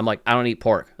ham." I'm like, "I don't eat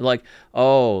pork." They're like,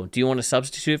 "Oh, do you want to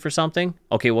substitute it for something?"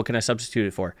 Okay, what can I substitute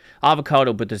it for?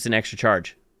 Avocado, but there's an extra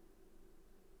charge.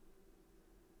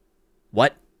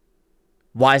 What?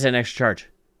 Why is that an extra charge?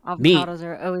 Meat avocados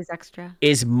are always extra.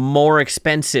 is more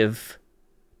expensive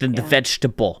than the Yeah.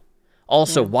 vegetable.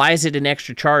 Also, why is it an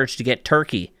extra charge to get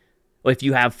turkey if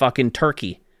you have fucking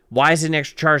turkey? Why is it an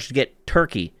extra charge to get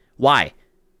turkey? Why?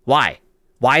 Why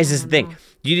is this a thing?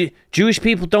 Jewish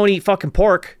people don't eat fucking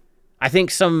pork. I think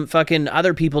some fucking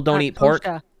other people don't eat pork.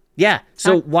 Kosher. Yeah.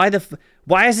 So why the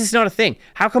Why is this not a thing?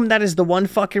 How come that is the one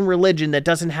fucking religion that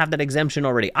doesn't have that exemption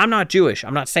already? I'm not Jewish.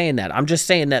 I'm not saying that. I'm just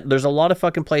saying that there's a lot of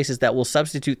fucking places that will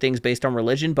substitute things based on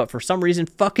religion, but for some reason,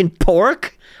 fucking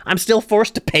pork, I'm still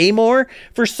forced to pay more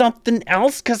for something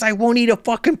else because I won't eat a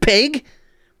fucking pig?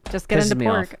 Just get into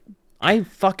pork. I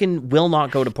fucking will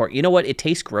not go to pork. You know what? It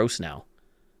tastes gross now.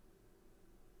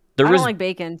 I don't like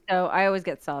bacon, so I always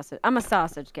get sausage. I'm a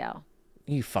sausage gal.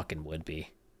 You fucking would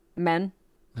be. Men.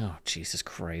 Oh, Jesus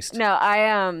Christ.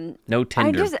 No, No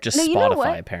Tinder, just no, Spotify, you know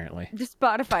what? apparently. Just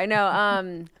Spotify. No,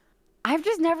 I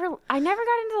never got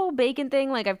into the whole bacon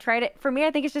thing. Like, I've tried it. For me,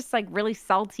 I think it's just like really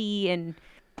salty, and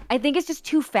I think it's just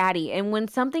too fatty. And when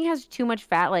something has too much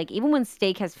fat, like even when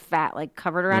steak has fat like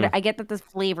covered around it, I get that this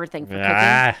flavor thing for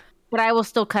cooking, but I will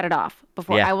still cut it off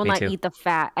before. I will not eat the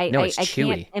fat. It's I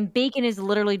chewy. can't. And bacon is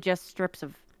literally just strips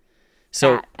of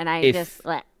fat, and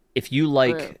if you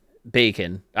like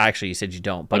bacon, actually you said you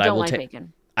don't, but I don't like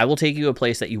bacon. I will take you to a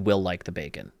place that you will like the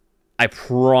bacon. I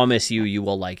promise you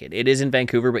will like it. It is in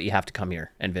Vancouver, but you have to come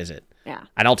here and visit. Yeah.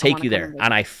 And I'll take you there,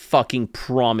 and I fucking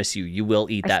promise you will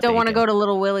eat that bacon. I still want to go to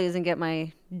Little Willie's and get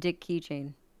my dick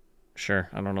keychain. Sure.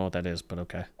 I don't know what that is, but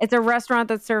okay. It's a restaurant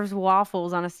that serves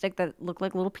waffles on a stick that look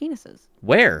like little penises.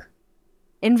 Where?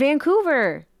 In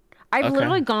Vancouver. I've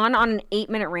literally gone on an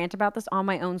 8-minute rant about this on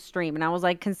my own stream, and I was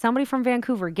like, can somebody from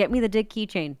Vancouver get me the dick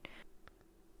keychain?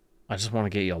 I just want to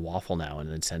get you a waffle now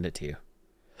and then send it to you.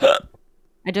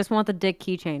 I just want the dick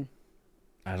keychain.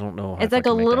 I don't know how it's like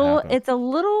a little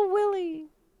Willy.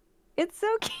 It's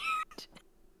so cute.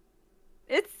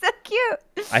 It's so cute.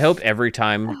 I hope every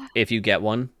time, if you get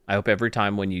one, I hope every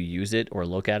time when you use it or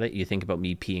look at it, you think about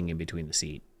me peeing in between the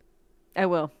seat. I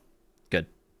will. Good.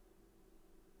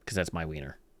 Because that's my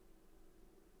wiener.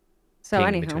 So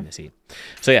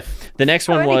So yeah, the next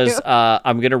one was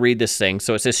I'm gonna read this thing.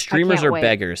 So it says streamers are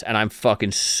beggars, and I'm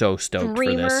fucking so stoked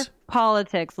for this.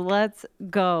 Politics, let's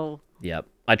go. Yep,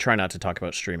 I try not to talk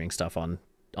about streaming stuff on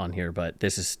here, but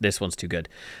this one's too good.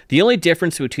 The only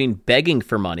difference between begging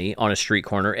for money on a street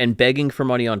corner and begging for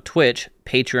money on Twitch,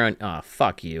 Patreon,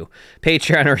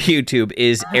 Patreon or YouTube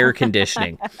is air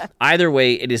conditioning. Either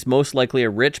way, it is most likely a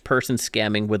rich person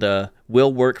scamming with a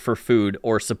will work for food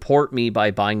or support me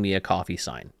by buying me a coffee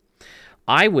sign.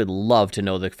 I would love to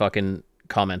know the fucking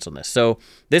comments on this. So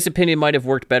this opinion might have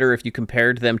worked better if you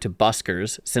compared them to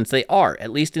buskers, since they are, at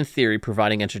least in theory,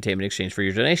 providing entertainment in exchange for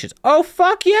your donations. Oh,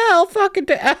 fuck yeah, I'll fucking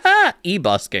do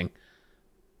e-busking.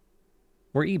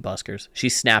 We're e-buskers.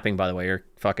 She's snapping, by the way. Her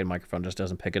fucking microphone just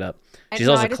doesn't pick it up. She's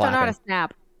also clapping. I don't know how to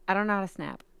snap. I don't know how to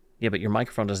snap. Yeah, but your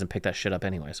microphone doesn't pick that shit up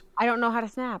anyways. I don't know how to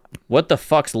snap. What the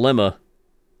fuck's Limma?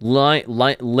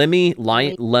 Limmy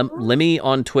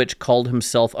on Twitch called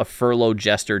himself a furlough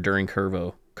jester during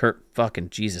Curvo.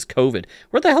 Fucking Jesus, COVID.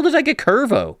 Where the hell did I get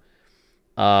Curvo?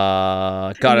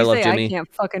 God, I love Jimmy. I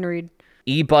can't fucking read.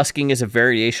 E-busking is a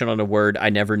variation on a word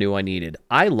I never knew I needed.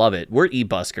 I love it. We're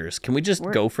e-buskers. Can we just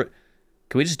Can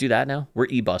we just do that now? We're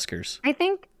e-buskers. I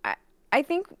think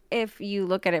if you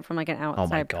look at it from like an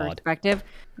outside perspective,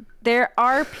 there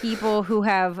are people who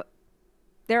have.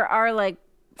 There are like.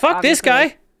 Fuck this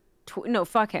guy. No,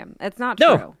 fuck him. It's not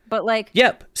true. But like.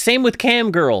 Yep. Same with cam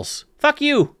girls. Fuck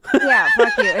you. Yeah,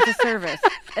 fuck you. It's a service.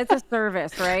 It's a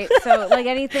service, right? So like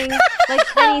anything.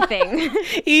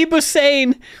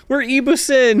 Ibusane. We're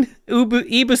Ibusane.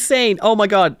 Ibusane. Oh my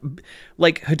god.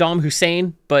 Like Saddam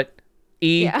Hussein, but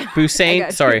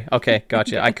Hussein. Sorry. Okay,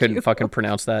 gotcha. I couldn't fucking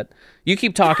pronounce that. You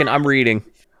keep talking. I'm reading.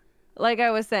 Like I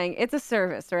was saying, it's a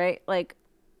service, right? Like.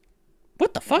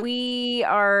 What the fuck?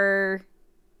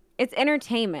 It's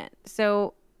entertainment.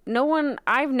 So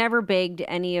I've never begged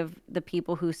any of the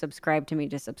people who subscribe to me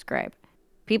to subscribe.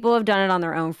 People have done it on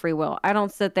their own free will. I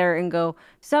don't sit there and go,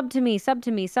 sub to me,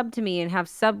 and have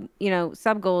sub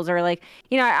goals or like,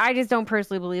 I just don't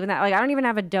personally believe in that. Like, I don't even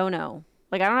have a dono.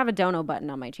 Like, I don't have a dono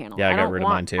button on my channel. Yeah, I got rid of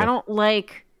mine too. I don't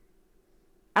like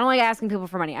asking people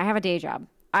for money. I have a day job.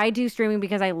 I do streaming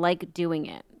because I like doing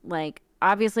it. Like,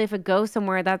 obviously if it goes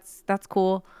somewhere, that's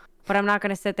cool. But I'm not going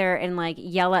to sit there and like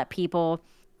yell at people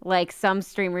like some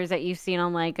streamers that you've seen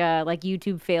on like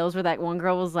YouTube fails where that one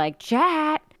girl was like,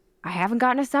 chat, I haven't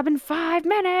gotten a sub in 5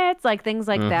 minutes. Like things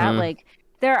like that. Like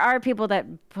there are people that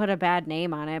put a bad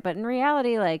name on it. But in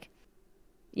reality, like,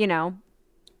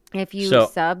 if you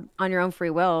sub on your own free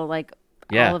will, like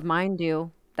all of mine do,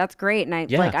 that's great. And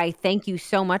I thank you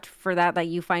so much for that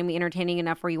you find me entertaining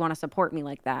enough where you want to support me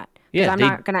like that. Because I'm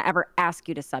not going to ever ask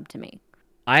you to sub to me.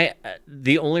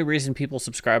 The only reason people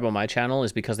subscribe on my channel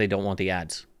is because they don't want the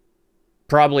ads.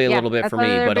 Probably a little bit for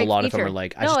me, but a lot of them are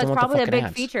like, I just don't want the fucking ads. It's probably a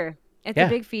big feature. It's a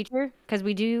big feature because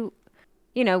we do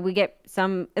we get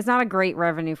some. It's not a great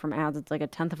revenue from ads. It's like a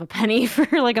tenth of a penny for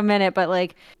like a minute, but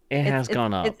like It has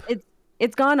gone up.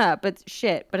 It's gone up. It's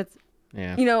shit, but it's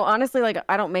Yeah. honestly, like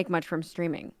I don't make much from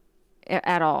streaming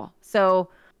at all. So,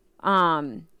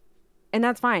 and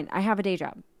that's fine. I have a day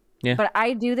job. Yeah. But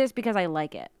I do this because I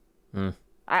like it. Mm.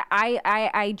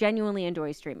 I genuinely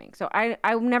enjoy streaming. So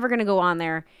I'm never gonna go on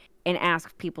there and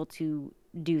ask people to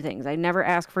do things. I never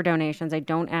ask for donations. I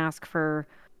don't ask for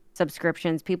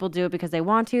subscriptions. People do it because they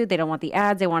want to. They don't want the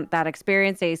ads. They want that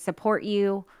experience. They support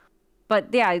you.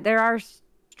 But yeah, there are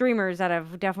streamers that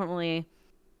have definitely,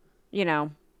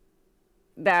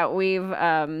 that we've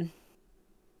have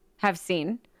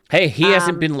seen. Hey, he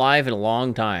hasn't been live in a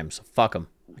long time, so fuck him.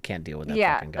 I can't deal with that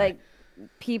fucking guy. Like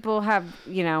people have,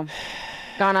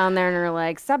 gone on there and are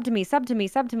like, sub to me, sub to me,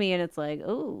 sub to me, and it's like,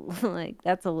 oh, like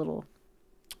that's a little.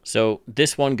 So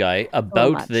this one guy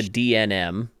about the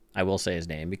DNM, I will say his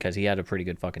name because he had a pretty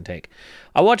good fucking take.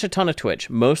 I watch a ton of Twitch,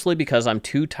 mostly because I'm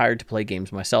too tired to play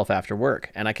games myself after work.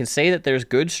 And I can say that there's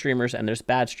good streamers and there's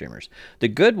bad streamers. The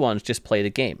good ones just play the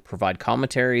game, provide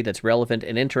commentary that's relevant,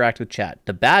 and interact with chat.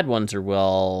 The bad ones are,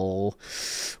 well,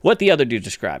 what the other dude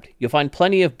described. You'll find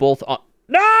plenty of both on...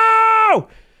 No!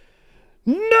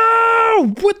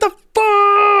 No! What the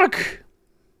fuck?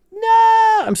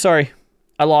 No! I'm sorry.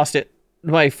 I lost it.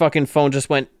 My fucking phone just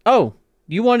went, oh,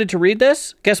 you wanted to read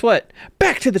this? Guess what?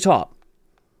 Back to the top.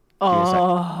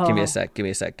 Give me a sec.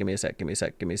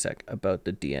 About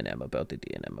the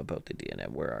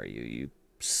DNM. Where are you, you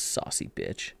saucy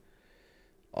bitch?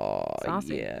 Oh,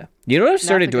 saucy. Yeah. You know what I've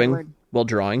started doing while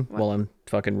drawing, while I'm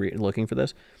fucking looking for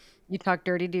this? You talk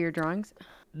dirty to your drawings?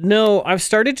 No, I've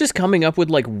started just coming up with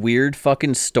like weird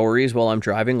fucking stories while I'm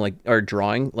driving, or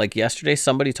drawing. Like yesterday,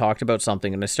 somebody talked about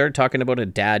something, and I started talking about a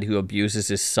dad who abuses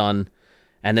his son,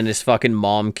 and then his fucking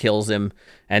mom kills him,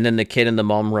 and then the kid and the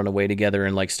mom run away together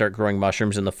and like start growing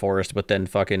mushrooms in the forest, but then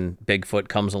fucking Bigfoot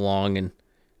comes along and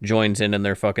joins in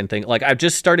their fucking thing. Like I've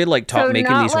just started like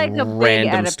making these like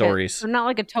random stories. So not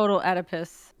like a total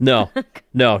Oedipus. No,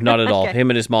 not at all. Okay. Him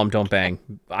and his mom don't bang.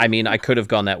 I mean, I could have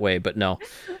gone that way, but no.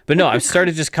 But no, I've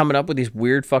started just coming up with these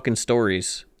weird fucking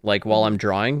stories, like while I'm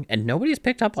drawing, and nobody's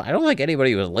picked up. I don't think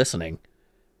anybody was listening.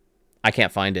 I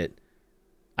can't find it.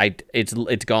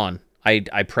 It's gone.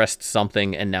 I pressed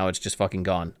something, and now it's just fucking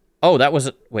gone. Oh, that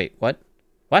was... Wait, what?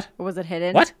 What? Or was it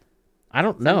hidden? What? I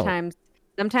don't know.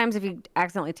 Sometimes if you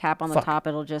accidentally tap on the top,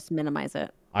 it'll just minimize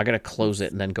it. I gotta close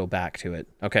it and then go back to it.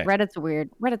 Okay. Reddit's a weird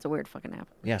fucking app.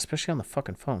 Yeah, especially on the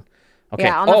fucking phone. Okay.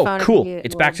 Yeah, on the phone, cool.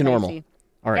 It's back to normal.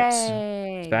 All right.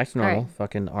 Yay. It's back to normal. Right.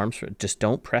 Fucking arms for... Just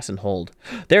don't press and hold.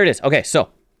 There it is. Okay, so...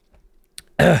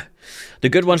 the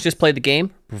good ones just play the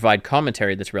game, provide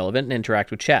commentary that's relevant, and interact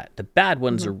with chat. The bad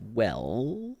ones are,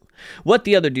 well... what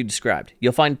the other dude described.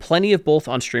 You'll find plenty of both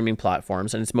on streaming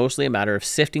platforms, and it's mostly a matter of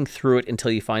sifting through it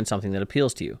until you find something that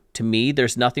appeals to you. To me,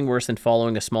 there's nothing worse than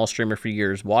following a small streamer for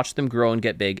years, watch them grow and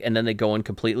get big, and then they go and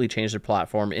completely change their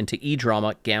platform into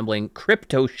e-drama, gambling,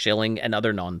 crypto shilling, and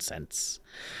other nonsense.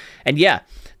 And yeah,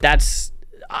 that's...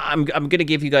 I'm going to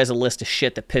give you guys a list of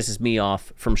shit that pisses me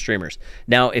off from streamers.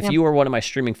 Now, if you are one of my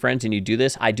streaming friends and you do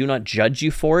this, I do not judge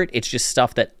you for it. It's just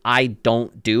stuff that I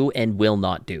don't do and will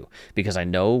not do. Because I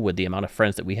know with the amount of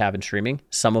friends that we have in streaming,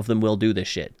 some of them will do this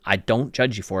shit. I don't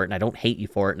judge you for it, and I don't hate you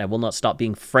for it, and I will not stop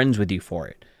being friends with you for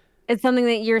it. It's something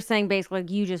that you're saying basically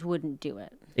like you just wouldn't do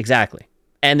it. Exactly.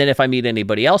 And then if I meet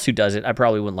anybody else who does it, I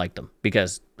probably wouldn't like them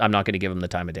because I'm not going to give them the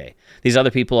time of day. These other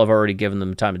people, I've already given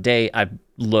them the time of day.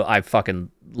 I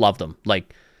fucking love them.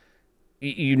 Like,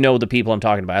 you know the people I'm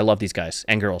talking about. I love these guys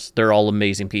and girls. They're all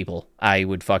amazing people. I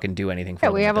would fucking do anything for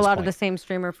them. Yeah, we have a lot of the same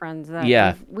streamer friends.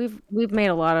 That we've made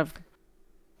a lot of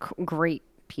great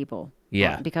people.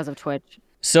 Yeah, because of Twitch.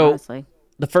 So honestly.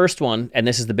 The first one, and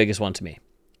this is the biggest one to me,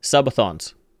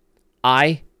 subathons.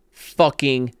 I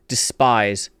fucking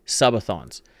despise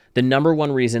subathons. The number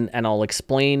one reason, and I'll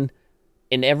explain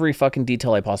in every fucking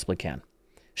detail I possibly can.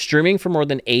 Streaming for more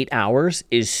than 8 hours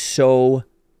is so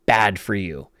bad for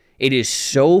you. It is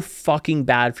so fucking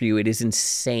bad for you. It is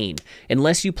insane.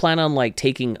 Unless you plan on like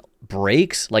taking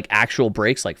breaks, like actual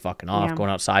breaks, like fucking off, going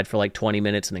outside for like 20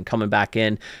 minutes and then coming back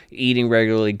in, eating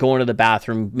regularly, going to the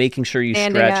bathroom, making sure you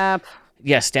stretch. Up.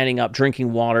 Yeah, standing up,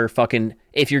 drinking water, fucking,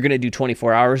 if you're going to do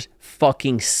 24 hours,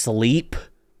 fucking sleep.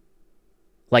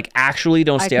 Like, actually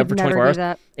don't stay up for 24 hours.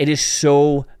 That. It is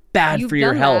so bad for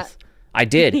your health. That. I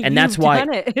did. And that's why,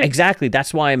 exactly,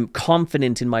 that's why I'm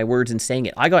confident in my words and saying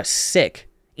it. I got sick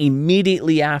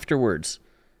immediately afterwards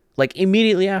like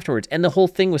immediately afterwards. And the whole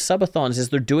thing with subathons is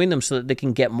they're doing them so that they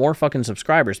can get more fucking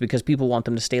subscribers because people want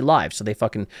them to stay live. So they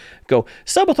fucking go,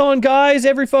 subathon guys,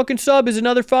 every fucking sub is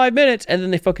another 5 minutes. And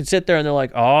then they fucking sit there and they're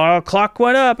like, oh, clock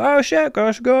went up. Oh shit,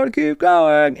 gotta keep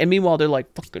going. And meanwhile, they're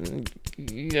like, fucking,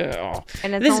 yeah.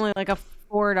 And it's only like a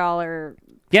 $4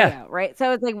 yeah, payout, right?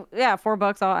 So it's like, yeah,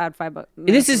 $4, I'll add $5.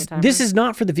 This is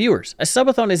not for the viewers. A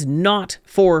subathon is not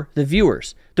for the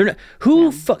viewers. They're not.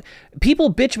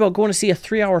 People bitch about going to see a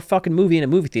 3-hour fucking movie in a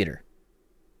movie theater.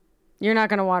 You're not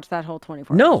gonna watch that whole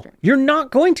 24. No, stream. you're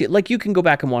not going to. Like, you can go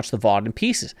back and watch the VOD in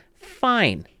pieces.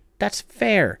 Fine, that's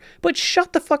fair. But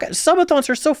shut the fuck up. Subathons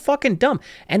are so fucking dumb.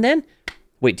 And then,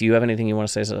 wait, do you have anything you want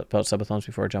to say about subathons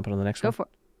before I jump on the next one? Go for it.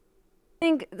 I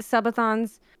think the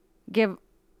subathons give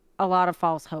a lot of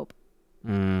false hope.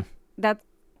 That's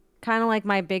kind of like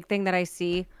my big thing that I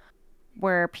see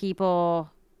where people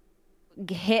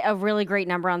hit a really great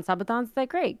number on subathons. It's like,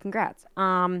 great, congrats.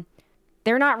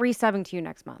 They're not resubbing to you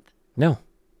next month. No.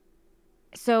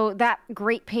 So that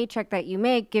great paycheck that you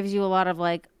make gives you a lot of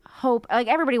like hope. Like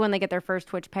everybody, when they get their first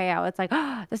Twitch payout, it's like,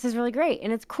 oh, this is really great.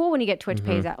 And it's cool when you get Twitch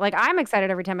pays out. Like I'm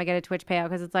excited every time I get a Twitch payout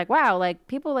because it's like, wow, like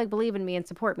people like believe in me and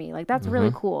support me. Like that's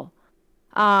really cool.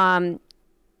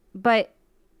 But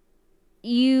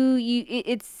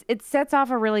it sets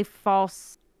off a really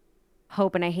false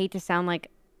hope, and I hate to sound like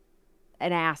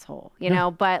an asshole, you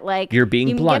know, but like you're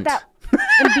being blunt.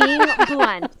 I'm being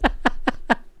blunt.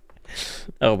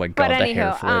 Oh my god, but the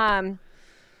hair flip.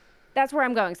 That's where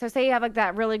I'm going. So say you have like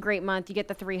that really great month, you get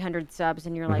the 300 subs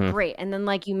and you're like, great. And then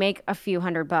like you make a few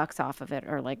 $100 off of it,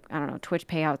 or like, I don't know, Twitch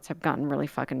payouts have gotten really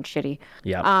fucking shitty.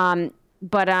 Yeah.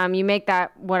 But you make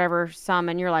that whatever sum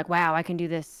and you're like, wow, I can do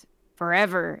this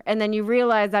forever. And then you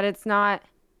realize that it's not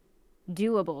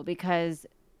doable because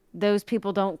those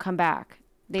people don't come back.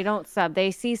 They don't sub.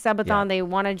 They see subathon. They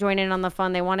want to join in on the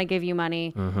fun. They want to give you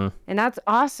money. And that's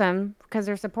awesome because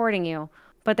they're supporting you.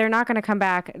 But they're not going to come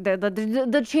back.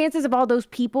 The chances of all those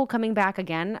people coming back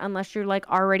again, unless you're like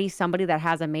already somebody that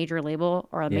has a major label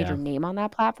or a major name on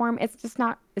that platform, it's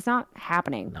not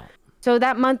happening. No. So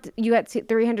that month you had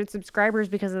 300 subscribers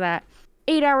because of that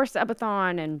 8-hour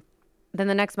subathon, and then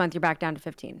the next month you're back down to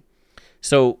 15.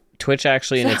 So Twitch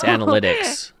actually in its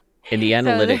analytics, in the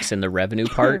analytics in the revenue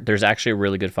part, there's actually a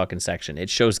really good fucking section. It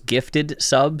shows gifted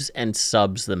subs and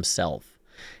subs themselves.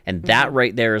 And that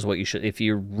right there is what you should, if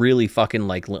you're really fucking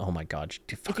like, oh my God,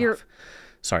 fuck off.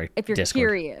 Sorry, if you're Discord.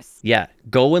 Curious. Yeah,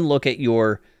 go and look at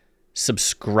your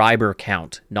subscriber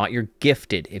count, not your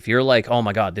gifted. If you're like, oh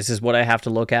my God, this is what I have to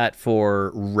look at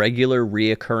for regular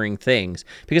reoccurring things.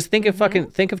 Because think of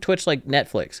Twitch like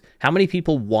Netflix. How many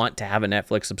people want to have a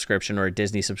Netflix subscription or a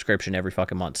Disney subscription every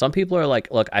fucking month? Some people are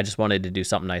like, look, I just wanted to do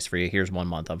something nice for you. Here's 1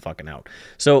 month, I'm fucking out.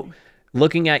 So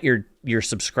looking at your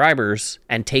subscribers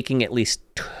and taking at least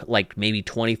like maybe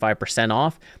 25%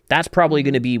 off, that's probably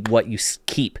going to be what you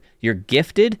keep. You're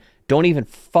gifted. Don't even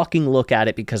fucking look at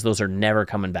it because those are never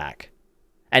coming back.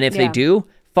 And if they do,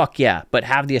 fuck yeah. But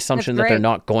have the assumption that they're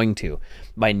not going to.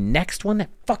 My next one that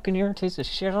fucking irritates the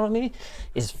shit out of me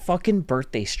is fucking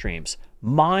birthday streams.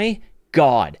 My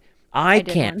God. I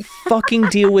can't fucking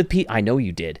deal with people. I know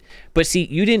you did. But see,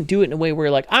 you didn't do it in a way where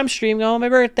you're like, I'm streaming on my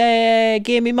birthday.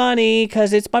 Give me money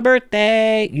because it's my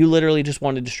birthday. You literally just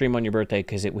wanted to stream on your birthday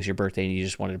because it was your birthday and you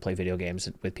just wanted to play video games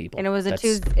with people. And it was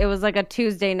it was like a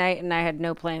Tuesday night and I had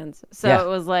no plans. So it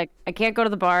was like, I can't go to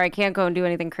the bar. I can't go and do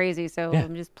anything crazy. So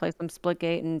I'm just play some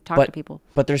Splitgate and talk to people.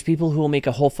 But there's people who will make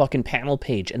a whole fucking panel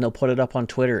page and they'll put it up on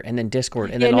Twitter and then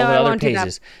Discord and then all the other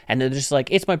pages. And they're just like,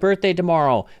 it's my birthday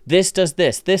tomorrow. This does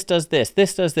this. This does this.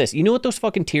 This does this. You know what those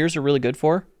fucking tiers are really good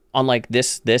for? On like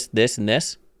this, and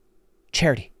this?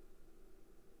 Charity.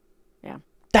 Yeah.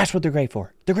 That's what they're great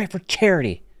for. They're great for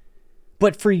charity.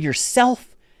 But for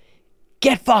yourself,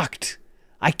 get fucked.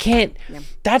 I can't. Yeah.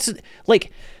 That's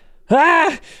like,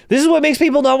 this is what makes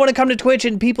people not want to come to Twitch,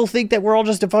 and people think that we're all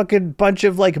just a fucking bunch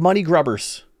of like money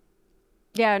grubbers.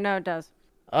 Yeah, no, it does.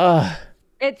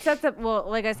 It sets up, well,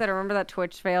 like I said, I remember that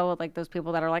Twitch fail with like those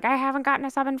people that are like, I haven't gotten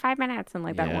a sub in 5 minutes, and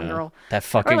like that one girl. That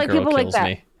fucking like girl kills like that.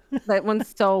 Me. That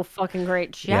one's so fucking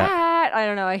great. Chat. I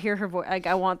don't know. I hear her voice. Like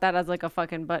I want that as like a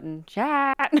fucking button.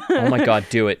 Chat. Oh my God,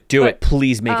 do it. Do it.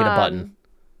 Please make it a button.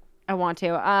 I want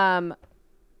to.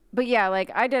 But yeah,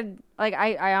 like I did, like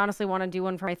I honestly want to do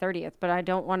one for my 30th, but I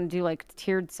don't want to do like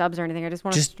tiered subs or anything. I just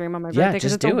want to stream on my birthday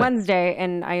because it's a Wednesday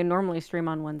and I normally stream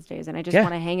on Wednesdays, and I just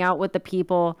want to hang out with the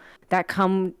people that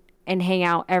come and hang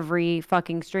out every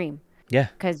fucking stream. Yeah.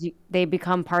 Because they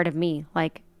become part of me,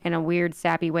 like in a weird,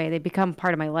 sappy way. They become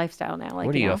part of my lifestyle now. Like,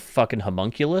 what are you, a fucking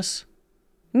homunculus?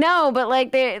 No, but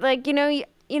like they, like, you know,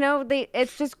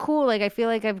 it's just cool. Like I feel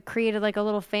like I've created like a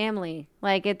little family.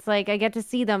 Like it's like I get to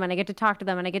see them and I get to talk to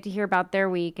them and I get to hear about their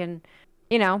week and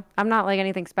I'm not like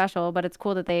anything special, but it's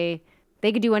cool that they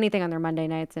could do anything on their Monday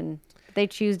nights and they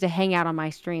choose to hang out on my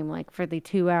stream like for the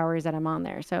 2 hours that I'm on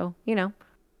there. So,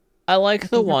 I like the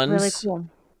think that's ones really cool.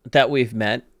 that we've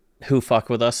met who fuck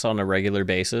with us on a regular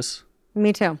basis,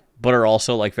 Me too. but are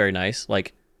also like very nice.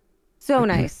 Like So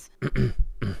nice.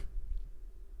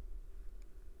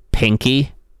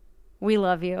 Pinky, We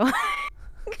love you.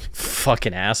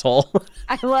 fucking asshole.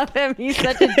 I love him. He's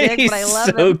such a dick, He's but I love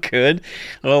so him. good.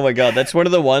 Oh my god, that's one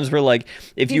of the ones where like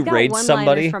if He's you got raid one-liners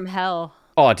somebody. from hell.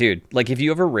 Oh, dude, like if you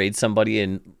ever raid somebody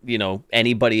and,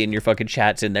 anybody in your fucking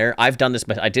chat's in there, I've done this,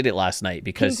 I did it last night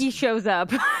because, Pinky shows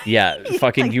up. yeah,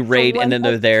 fucking like you the raid one and then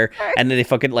they're that's there there. and then they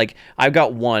fucking like, I've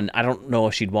got one, I don't know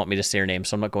if she'd want me to say her name,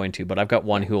 so I'm not going to, but I've got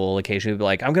one who will occasionally be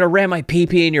like, I'm going to ram my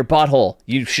pee-pee in your butthole.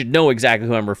 You should know exactly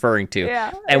who I'm referring to.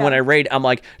 Yeah, And when I raid, I'm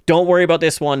like, don't worry about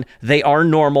this one. They are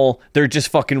normal. They're just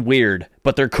fucking weird,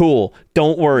 but they're cool.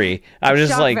 Don't worry. I was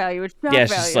just Shock like, value. It's shock yeah,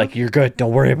 it's just value. like, you're good.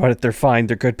 Don't worry about it. They're fine.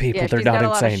 They're good people. Yeah, They're she's not got a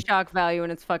lot of insane. shock value,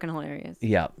 and it's fucking hilarious.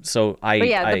 Yeah, so I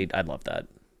love that.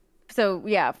 So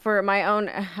yeah, for my own,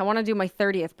 I want to do my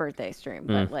 30th birthday stream, Mm.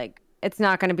 but like, it's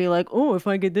not gonna be like, oh, if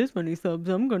I get this many subs,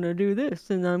 I'm gonna do this,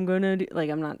 and I'm gonna do like,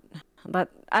 I'm not. But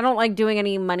I don't like doing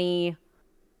any money.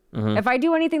 Mhm. If I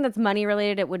do anything that's money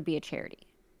related, it would be a charity.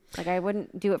 Like I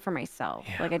wouldn't do it for myself.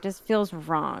 Yeah. Like it just feels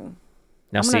wrong.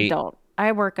 Now I'm an see, adult.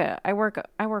 I work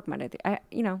Monday.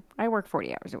 I work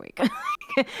 40 hours a week.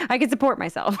 I can support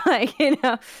myself,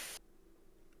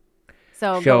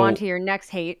 So go on to your next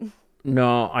hate.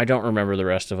 no, I don't remember the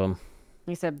rest of them.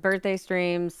 You said birthday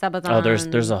streams, subathon. Oh,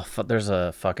 there's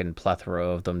a fucking plethora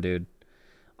of them, dude.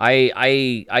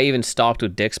 I even stopped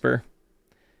with Dixper.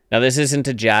 Now this isn't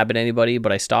to jab at anybody,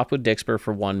 but I stopped with Dixper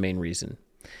for one main reason.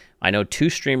 I know 2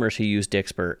 streamers who use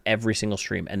Dixper every single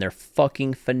stream, and they're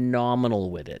fucking phenomenal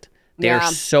with it. They're Yeah.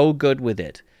 so good with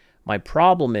it. My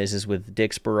problem is with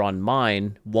Dixper on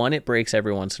mine, 1, it breaks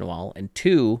every once in a while, and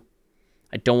 2,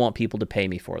 I don't want people to pay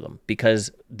me for them because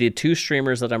the 2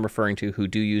 streamers that I'm referring to who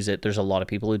do use it, there's a lot of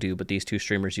people who do, but these 2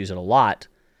 streamers use it a lot.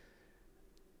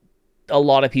 A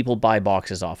lot of people buy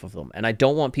boxes off of them, and I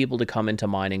don't want people to come into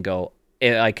mine and go,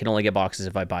 I can only get boxes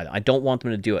if I buy them. I don't want them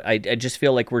to do it. I just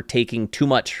feel like we're taking too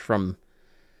much from...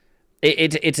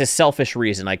 It's a selfish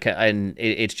reason.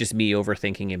 It's just me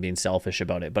overthinking and being selfish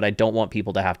about it. But I don't want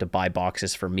people to have to buy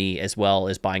boxes for me as well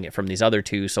as buying it from these other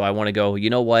 2. So I want to go,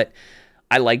 you know what?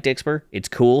 I like Dixper. It's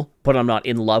cool, but I'm not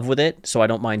in love with it. So I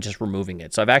don't mind just removing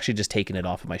it. So I've actually just taken it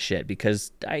off of my shit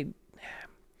because I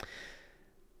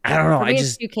don't know. For me,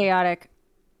 it's too chaotic.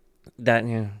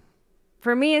 Yeah.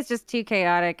 For me, it's just too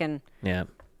chaotic, and Yeah.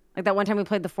 like that one time we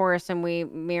played the forest and we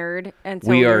mirrored, and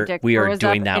so We your are Dixper was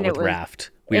doing up, that and with it was-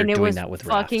 Raft. We are and it doing was that with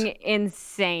Raft. fucking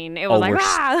insane. It was like,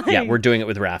 yeah, we're doing it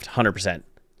with Raft, 100%. I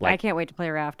Like can't wait to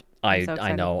play Raft. I so I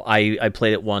excited. know. I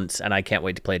played it once and I can't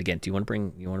wait to play it again. Do you want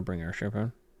to bring Airship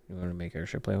on? You want to make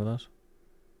Airship play with us?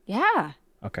 Yeah.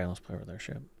 Okay, let's play with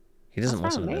Airship. He doesn't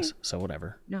That's listen fine to with this, so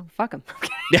whatever. No, fuck him.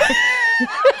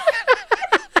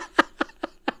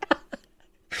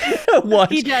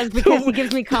 What? He does because he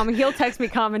gives me he'll text me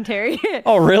commentary.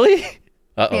 Oh, really?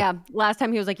 Uh-oh. Yeah. Last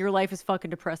time he was like, "Your life is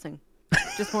fucking depressing."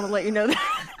 Just want to let you know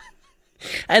that.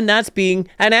 And that's being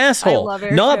an I asshole, love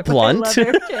Airship. not blunt. I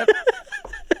love Airship.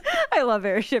 I love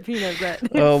Airship. He knows that.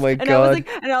 Oh my And I was god. like,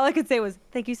 and all I could say was,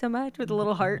 "Thank you so much" with a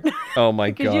little heart. Oh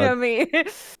my Because you know god. me.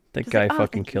 That Just guy like, oh,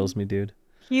 fucking thank you. kills me, dude.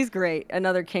 He's great.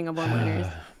 Another king of one-liners.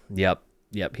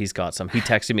 Yep, he's got some. He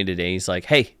texted me today. He's like,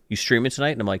 "Hey, you streaming tonight?"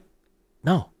 And I'm like,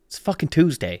 "No, it's fucking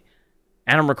Tuesday."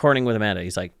 And I'm recording with Amanda.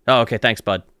 He's like, "Oh, okay, thanks,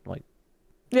 bud." I'm like,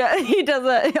 Yeah, he does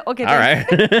that. Okay. all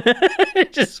thanks.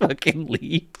 right. Just fucking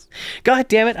leaves. God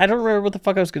damn it. I don't remember what the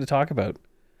fuck I was going to talk about.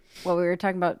 Well, we were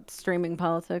talking about streaming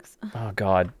politics. Oh,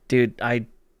 God. Dude, I've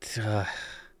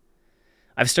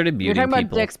started You're muting talking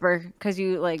people. about Dixper because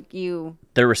you.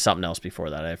 There was something else before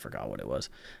that. I forgot what it was.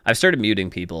 I've started muting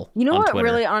people You know on what Twitter.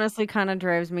 really honestly kind of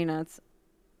drives me nuts?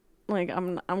 Like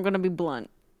I'm gonna be blunt.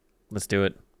 Let's do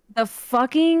it. The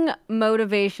fucking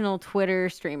motivational Twitter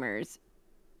streamers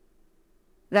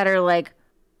that are like,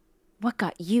 "What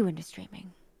got you into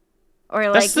streaming?" Or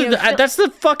like, That's the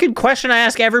fucking question I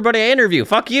ask everybody I interview.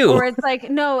 Fuck you. or it's like,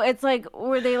 no, it's like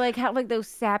where they like have like those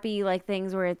sappy like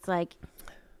things where it's like,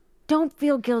 don't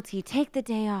feel guilty, take the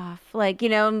day off. Like,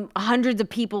 hundreds of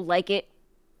people like it,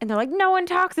 and they're like, no one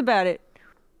talks about it.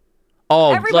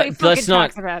 Oh, Everybody fucking let's not.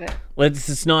 talks about it.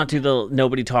 Let's not do the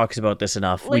nobody talks about this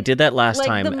enough. We Like- did that last like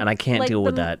time, the- and I can't like deal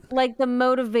with the- that. Like the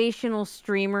motivational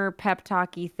streamer pep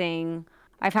talky thing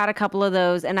I've had a couple of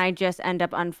those, and I just end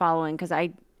up unfollowing because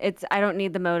I don't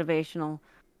need the motivational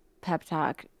pep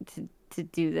talk to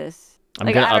do this.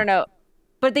 I don't know,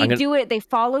 but they do it. They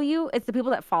follow you. It's the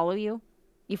people that follow you.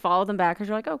 You follow them back because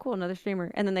you're like, oh, cool, another streamer,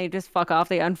 and then they just fuck off.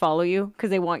 They unfollow you because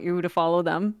they want you to follow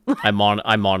them. I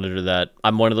monitor that.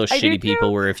 I'm one of those shitty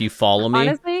people where if you follow me,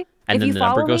 honestly, and then the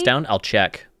number goes down, I'll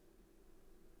check.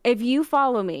 If you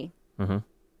follow me, and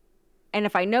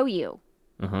if I know you,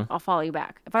 I'll follow you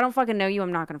back. If I don't fucking know you,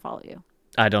 I'm not gonna follow you.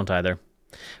 I don't either.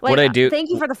 Like, what I do. Thank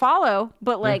you for the follow,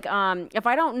 but like, if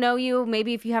I don't know you,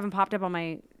 maybe if you haven't popped up on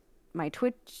my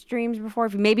Twitch streams before,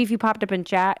 if you popped up in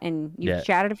chat and you've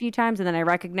chatted a few times and then I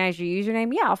recognize your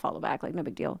username, I'll follow back. Like, no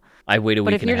big deal. I wait a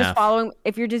week and a half.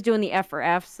 If you're just doing the F for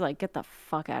Fs, like, get the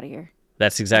fuck out of here.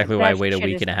 That's exactly why I wait a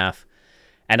week and a half.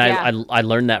 And I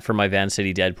learned that from my Van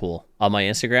City Deadpool on my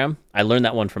Instagram. I learned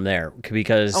that one from there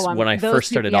because when I first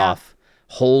started off,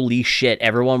 holy shit,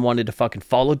 everyone wanted to fucking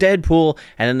follow Deadpool,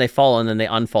 and then they follow and then they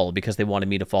unfollow because they wanted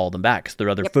me to follow them back because they're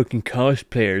other fucking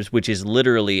cosplayers,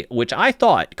 which I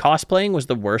thought cosplaying was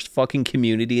the worst fucking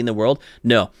community in the world.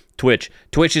 No, Twitch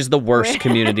is the worst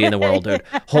community in the world, dude.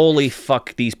 Holy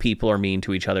fuck, these people are mean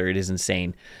to each other. It is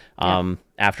insane.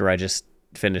 After I just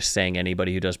finished saying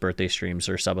anybody who does birthday streams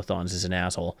or subathons is an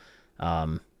asshole.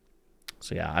 So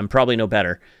yeah, I'm probably no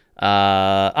better.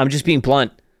 I'm just being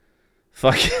blunt.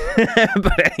 Fuck.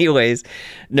 But anyways,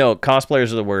 no,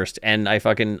 cosplayers are the worst. And I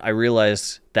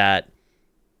realized that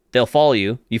they'll follow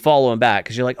you. You follow them back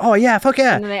because you're like, oh yeah, fuck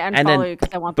yeah. And then they unfollow you because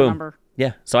they want the number.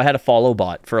 Yeah. So I had a follow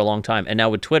bot for a long time. And now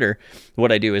with Twitter,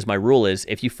 what I do is my rule is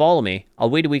if you follow me, I'll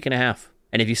wait a week and a half.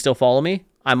 And if you still follow me,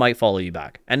 I might follow you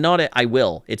back. And not I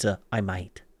will. It's I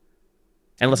might.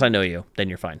 Unless I know you, then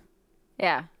you're fine.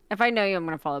 Yeah. If I know you, I'm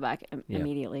going to follow back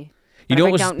immediately. But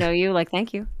if I don't know you, like,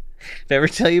 thank you. Did I ever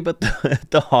tell you about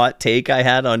the hot take I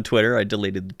had on Twitter? I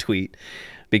deleted the tweet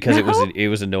because it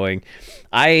was annoying.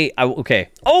 Okay.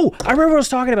 Oh, I remember what I was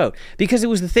talking about because it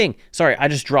was the thing. Sorry, I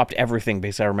just dropped everything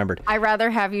because I remembered. I'd rather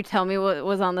have you tell me what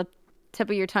was on the tip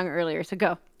of your tongue earlier, so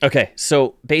go. Okay,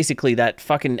 so basically that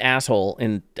fucking asshole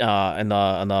in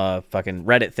the fucking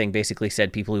Reddit thing basically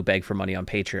said people who beg for money on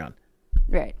Patreon.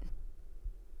 Right.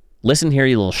 Listen here,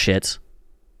 you little shits.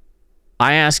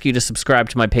 I ask you to subscribe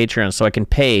to my Patreon so I can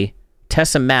pay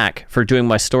Tessa Mack for doing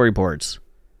my storyboards,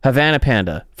 Havana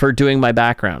Panda for doing my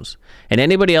backgrounds, and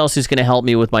anybody else who's going to help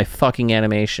me with my fucking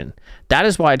animation. That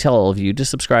is why I tell all of you to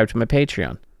subscribe to my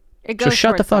Patreon. So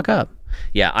shut the fuck up.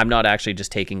 Yeah, I'm not actually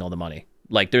just taking all the money.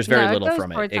 Like, there's very little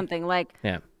from it. Something like,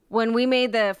 when we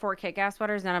made the 4 kick-ass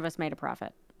sweaters, none of us made a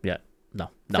profit. Yeah,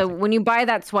 no, nothing. So when you buy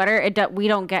that sweater, we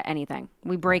don't get anything.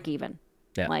 We break even.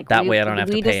 Yeah, that way I don't have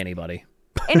to pay anybody.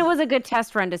 And it was a good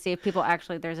test run to see if people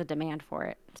there's a demand for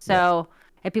it. So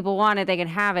if people want it, they can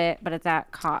have it, but it's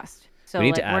at cost. So we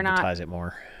need to advertise it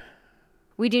more.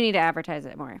 We do need to advertise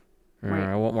it more. Right.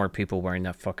 I want more people wearing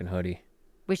that fucking hoodie.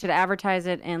 We should advertise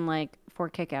it in like for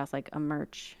Kick-Ass, like a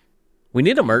merch. We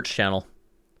need a merch channel.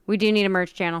 We do need a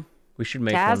merch channel. We should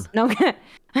make Taz? one. No,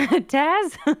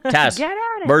 Taz? Taz, get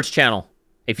at it. Merch channel.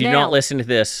 If you're not listening to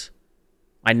this,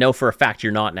 I know for a fact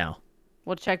you're not now.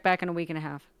 We'll check back in a week and a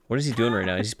half. What is he doing right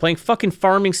now? He's playing fucking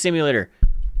Farming Simulator.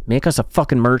 Make us a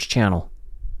fucking merch channel.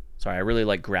 Sorry, I really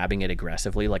like grabbing it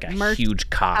aggressively like a huge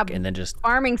cock and then just...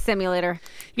 Farming Simulator.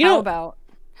 How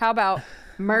about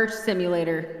Merch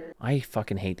Simulator? I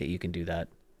fucking hate that you can do that.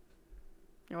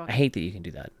 I hate that you can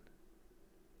do that.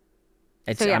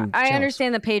 I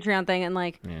understand the Patreon thing and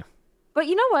like... Yeah. But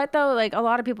you know what though? Like a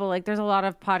lot of people, like there's a lot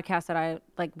of podcasts that I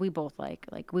like. We both like.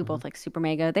 Like we both like Super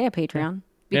Mega. They have Patreon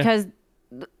because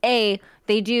they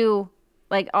do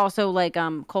like also like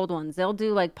Cold Ones. They'll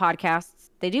do like podcasts.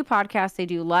 They do podcasts. They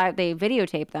do live. They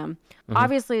videotape them.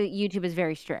 Obviously, YouTube is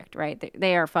very strict, right?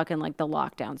 They are fucking like the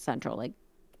lockdown central. Like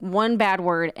one bad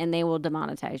word and they will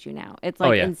demonetize you now. It's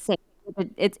like insane.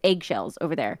 It's eggshells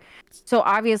over there. So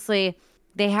obviously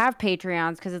they have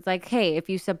Patreons because it's like, hey, if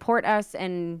you support us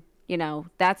and you know,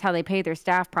 that's how they pay their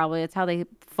staff probably. It's how they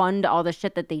fund all the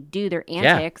shit that they do, their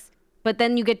antics. Yeah. But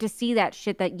then you get to see that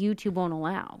shit that YouTube won't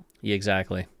allow. Yeah,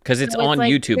 exactly. Because it's on like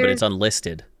YouTube, but it's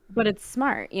unlisted. But it's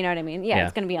smart. You know what I mean? Yeah.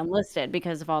 It's going to be unlisted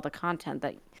because of all the content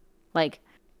that, like,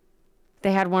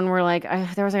 they had one where, like,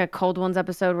 there was, like, a Cold Ones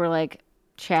episode where, like,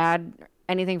 Chad,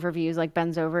 anything for views, like,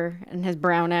 bends over and his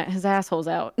his asshole's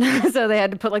out. So they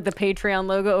had to put, like, the Patreon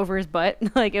logo over his butt.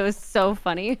 Like, it was so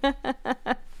funny.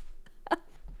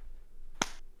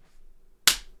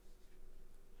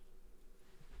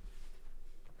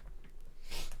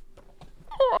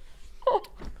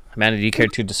 Amanda, do you care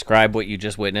to describe what you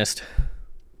just witnessed?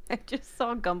 I just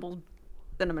saw Gumble's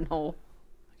cinnamon hole.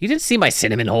 You didn't see my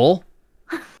cinnamon hole?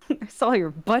 I saw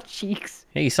your butt cheeks.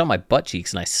 Hey, you saw my butt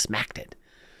cheeks and I smacked it.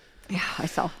 Yeah, I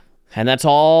saw. And that's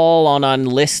all on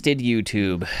unlisted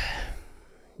YouTube.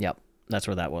 Yep, that's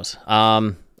where that was.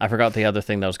 I forgot the other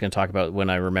thing that I was going to talk about when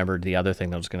I remembered the other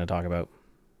thing that I was going to talk about.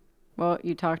 Well,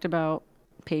 you talked about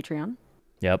Patreon.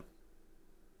 Yep.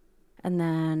 And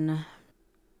then...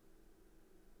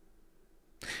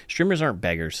 Streamers aren't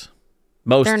beggars.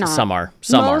 Most, They're not. some are.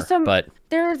 Some Most are, but...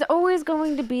 There's always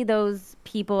going to be those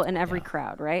people in every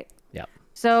crowd, right? Yep.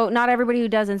 So not everybody who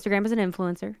does Instagram is an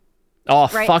influencer. Oh,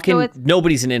 Right, fucking so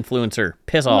nobody's an influencer.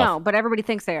 Piss off. No, but everybody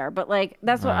thinks they are. But like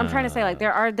that's what I'm trying to say. Like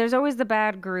there's always the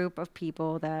bad group of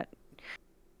people that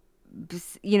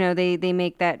they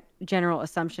make that general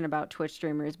assumption about Twitch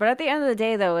streamers. But at the end of the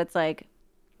day though, it's like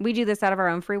we do this out of our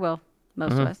own free will.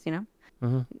 Most of us,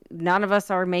 None of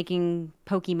us are making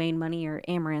Pokimane money or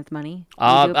Amaranth money.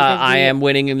 I am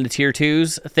winning in the tier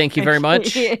 2s. Thank you very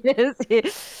much. It is.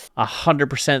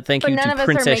 100% thank you to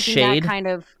Princess Shade.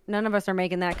 None of us are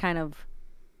making that kind of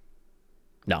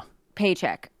No.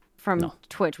 paycheck from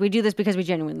Twitch. We do this because we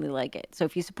genuinely like it. So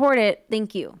if you support it,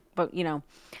 thank you. But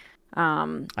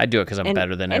I do it because I'm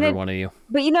better than every one of you.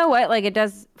 But you know what? Like it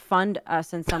does fund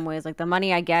us in some ways. Like the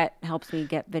money I get helps me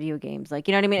get video games. Like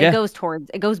you know what I mean? Yeah.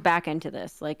 It goes back into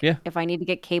this. Like if I need to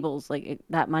get cables, like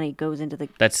that money goes into the.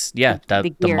 That's the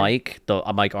mic,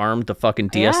 the mic arm, the fucking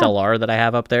DSLR that I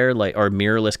have up there, like or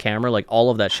mirrorless camera, like all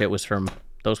of that shit was from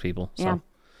those people. So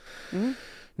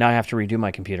now I have to redo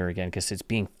my computer again because it's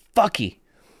being fucky.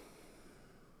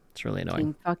 It's really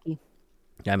annoying. Being fucky.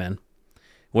 Yeah, man.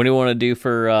 What do you want to do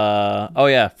for,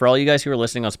 for all you guys who are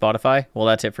listening on Spotify? Well,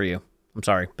 that's it for you. I'm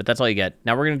sorry, but that's all you get.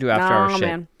 Now we're going to do after hour shit.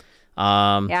 Man.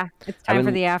 Yeah, it's time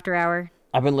for the after hour.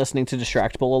 I've been listening to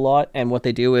Distractable a lot, and what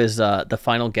they do is the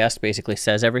final guest basically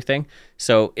says everything.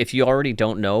 So if you already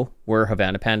don't know where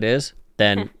Havana Panda is,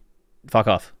 then fuck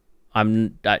off.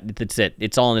 That's it.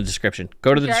 It's all in the description.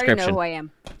 Go to the description. You already know who I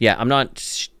am. Yeah, I'm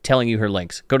not telling you her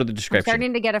links. Go to the description. I'm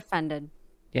starting to get offended.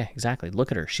 Yeah, exactly.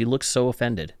 Look at her. She looks so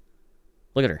offended.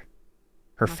 Look at her.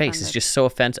 Her face is just so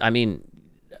offensive. I mean,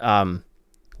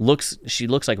 she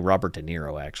looks like Robert De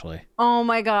Niro, actually. Oh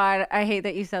my God. I hate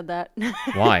that you said that.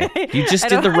 Why? You just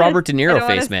did the Robert De Niro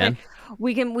face, man.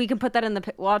 We can put that in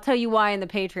the, well, I'll tell you why in the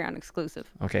Patreon exclusive.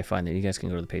 Okay, fine. Then you guys can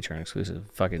go to the Patreon exclusive.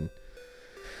 Fucking.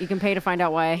 You can pay to find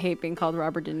out why I hate being called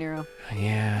Robert De Niro.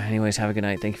 Yeah. Anyways, have a good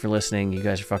night. Thank you for listening. You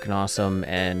guys are fucking awesome.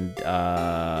 And,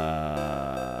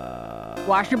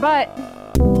 wash your butt.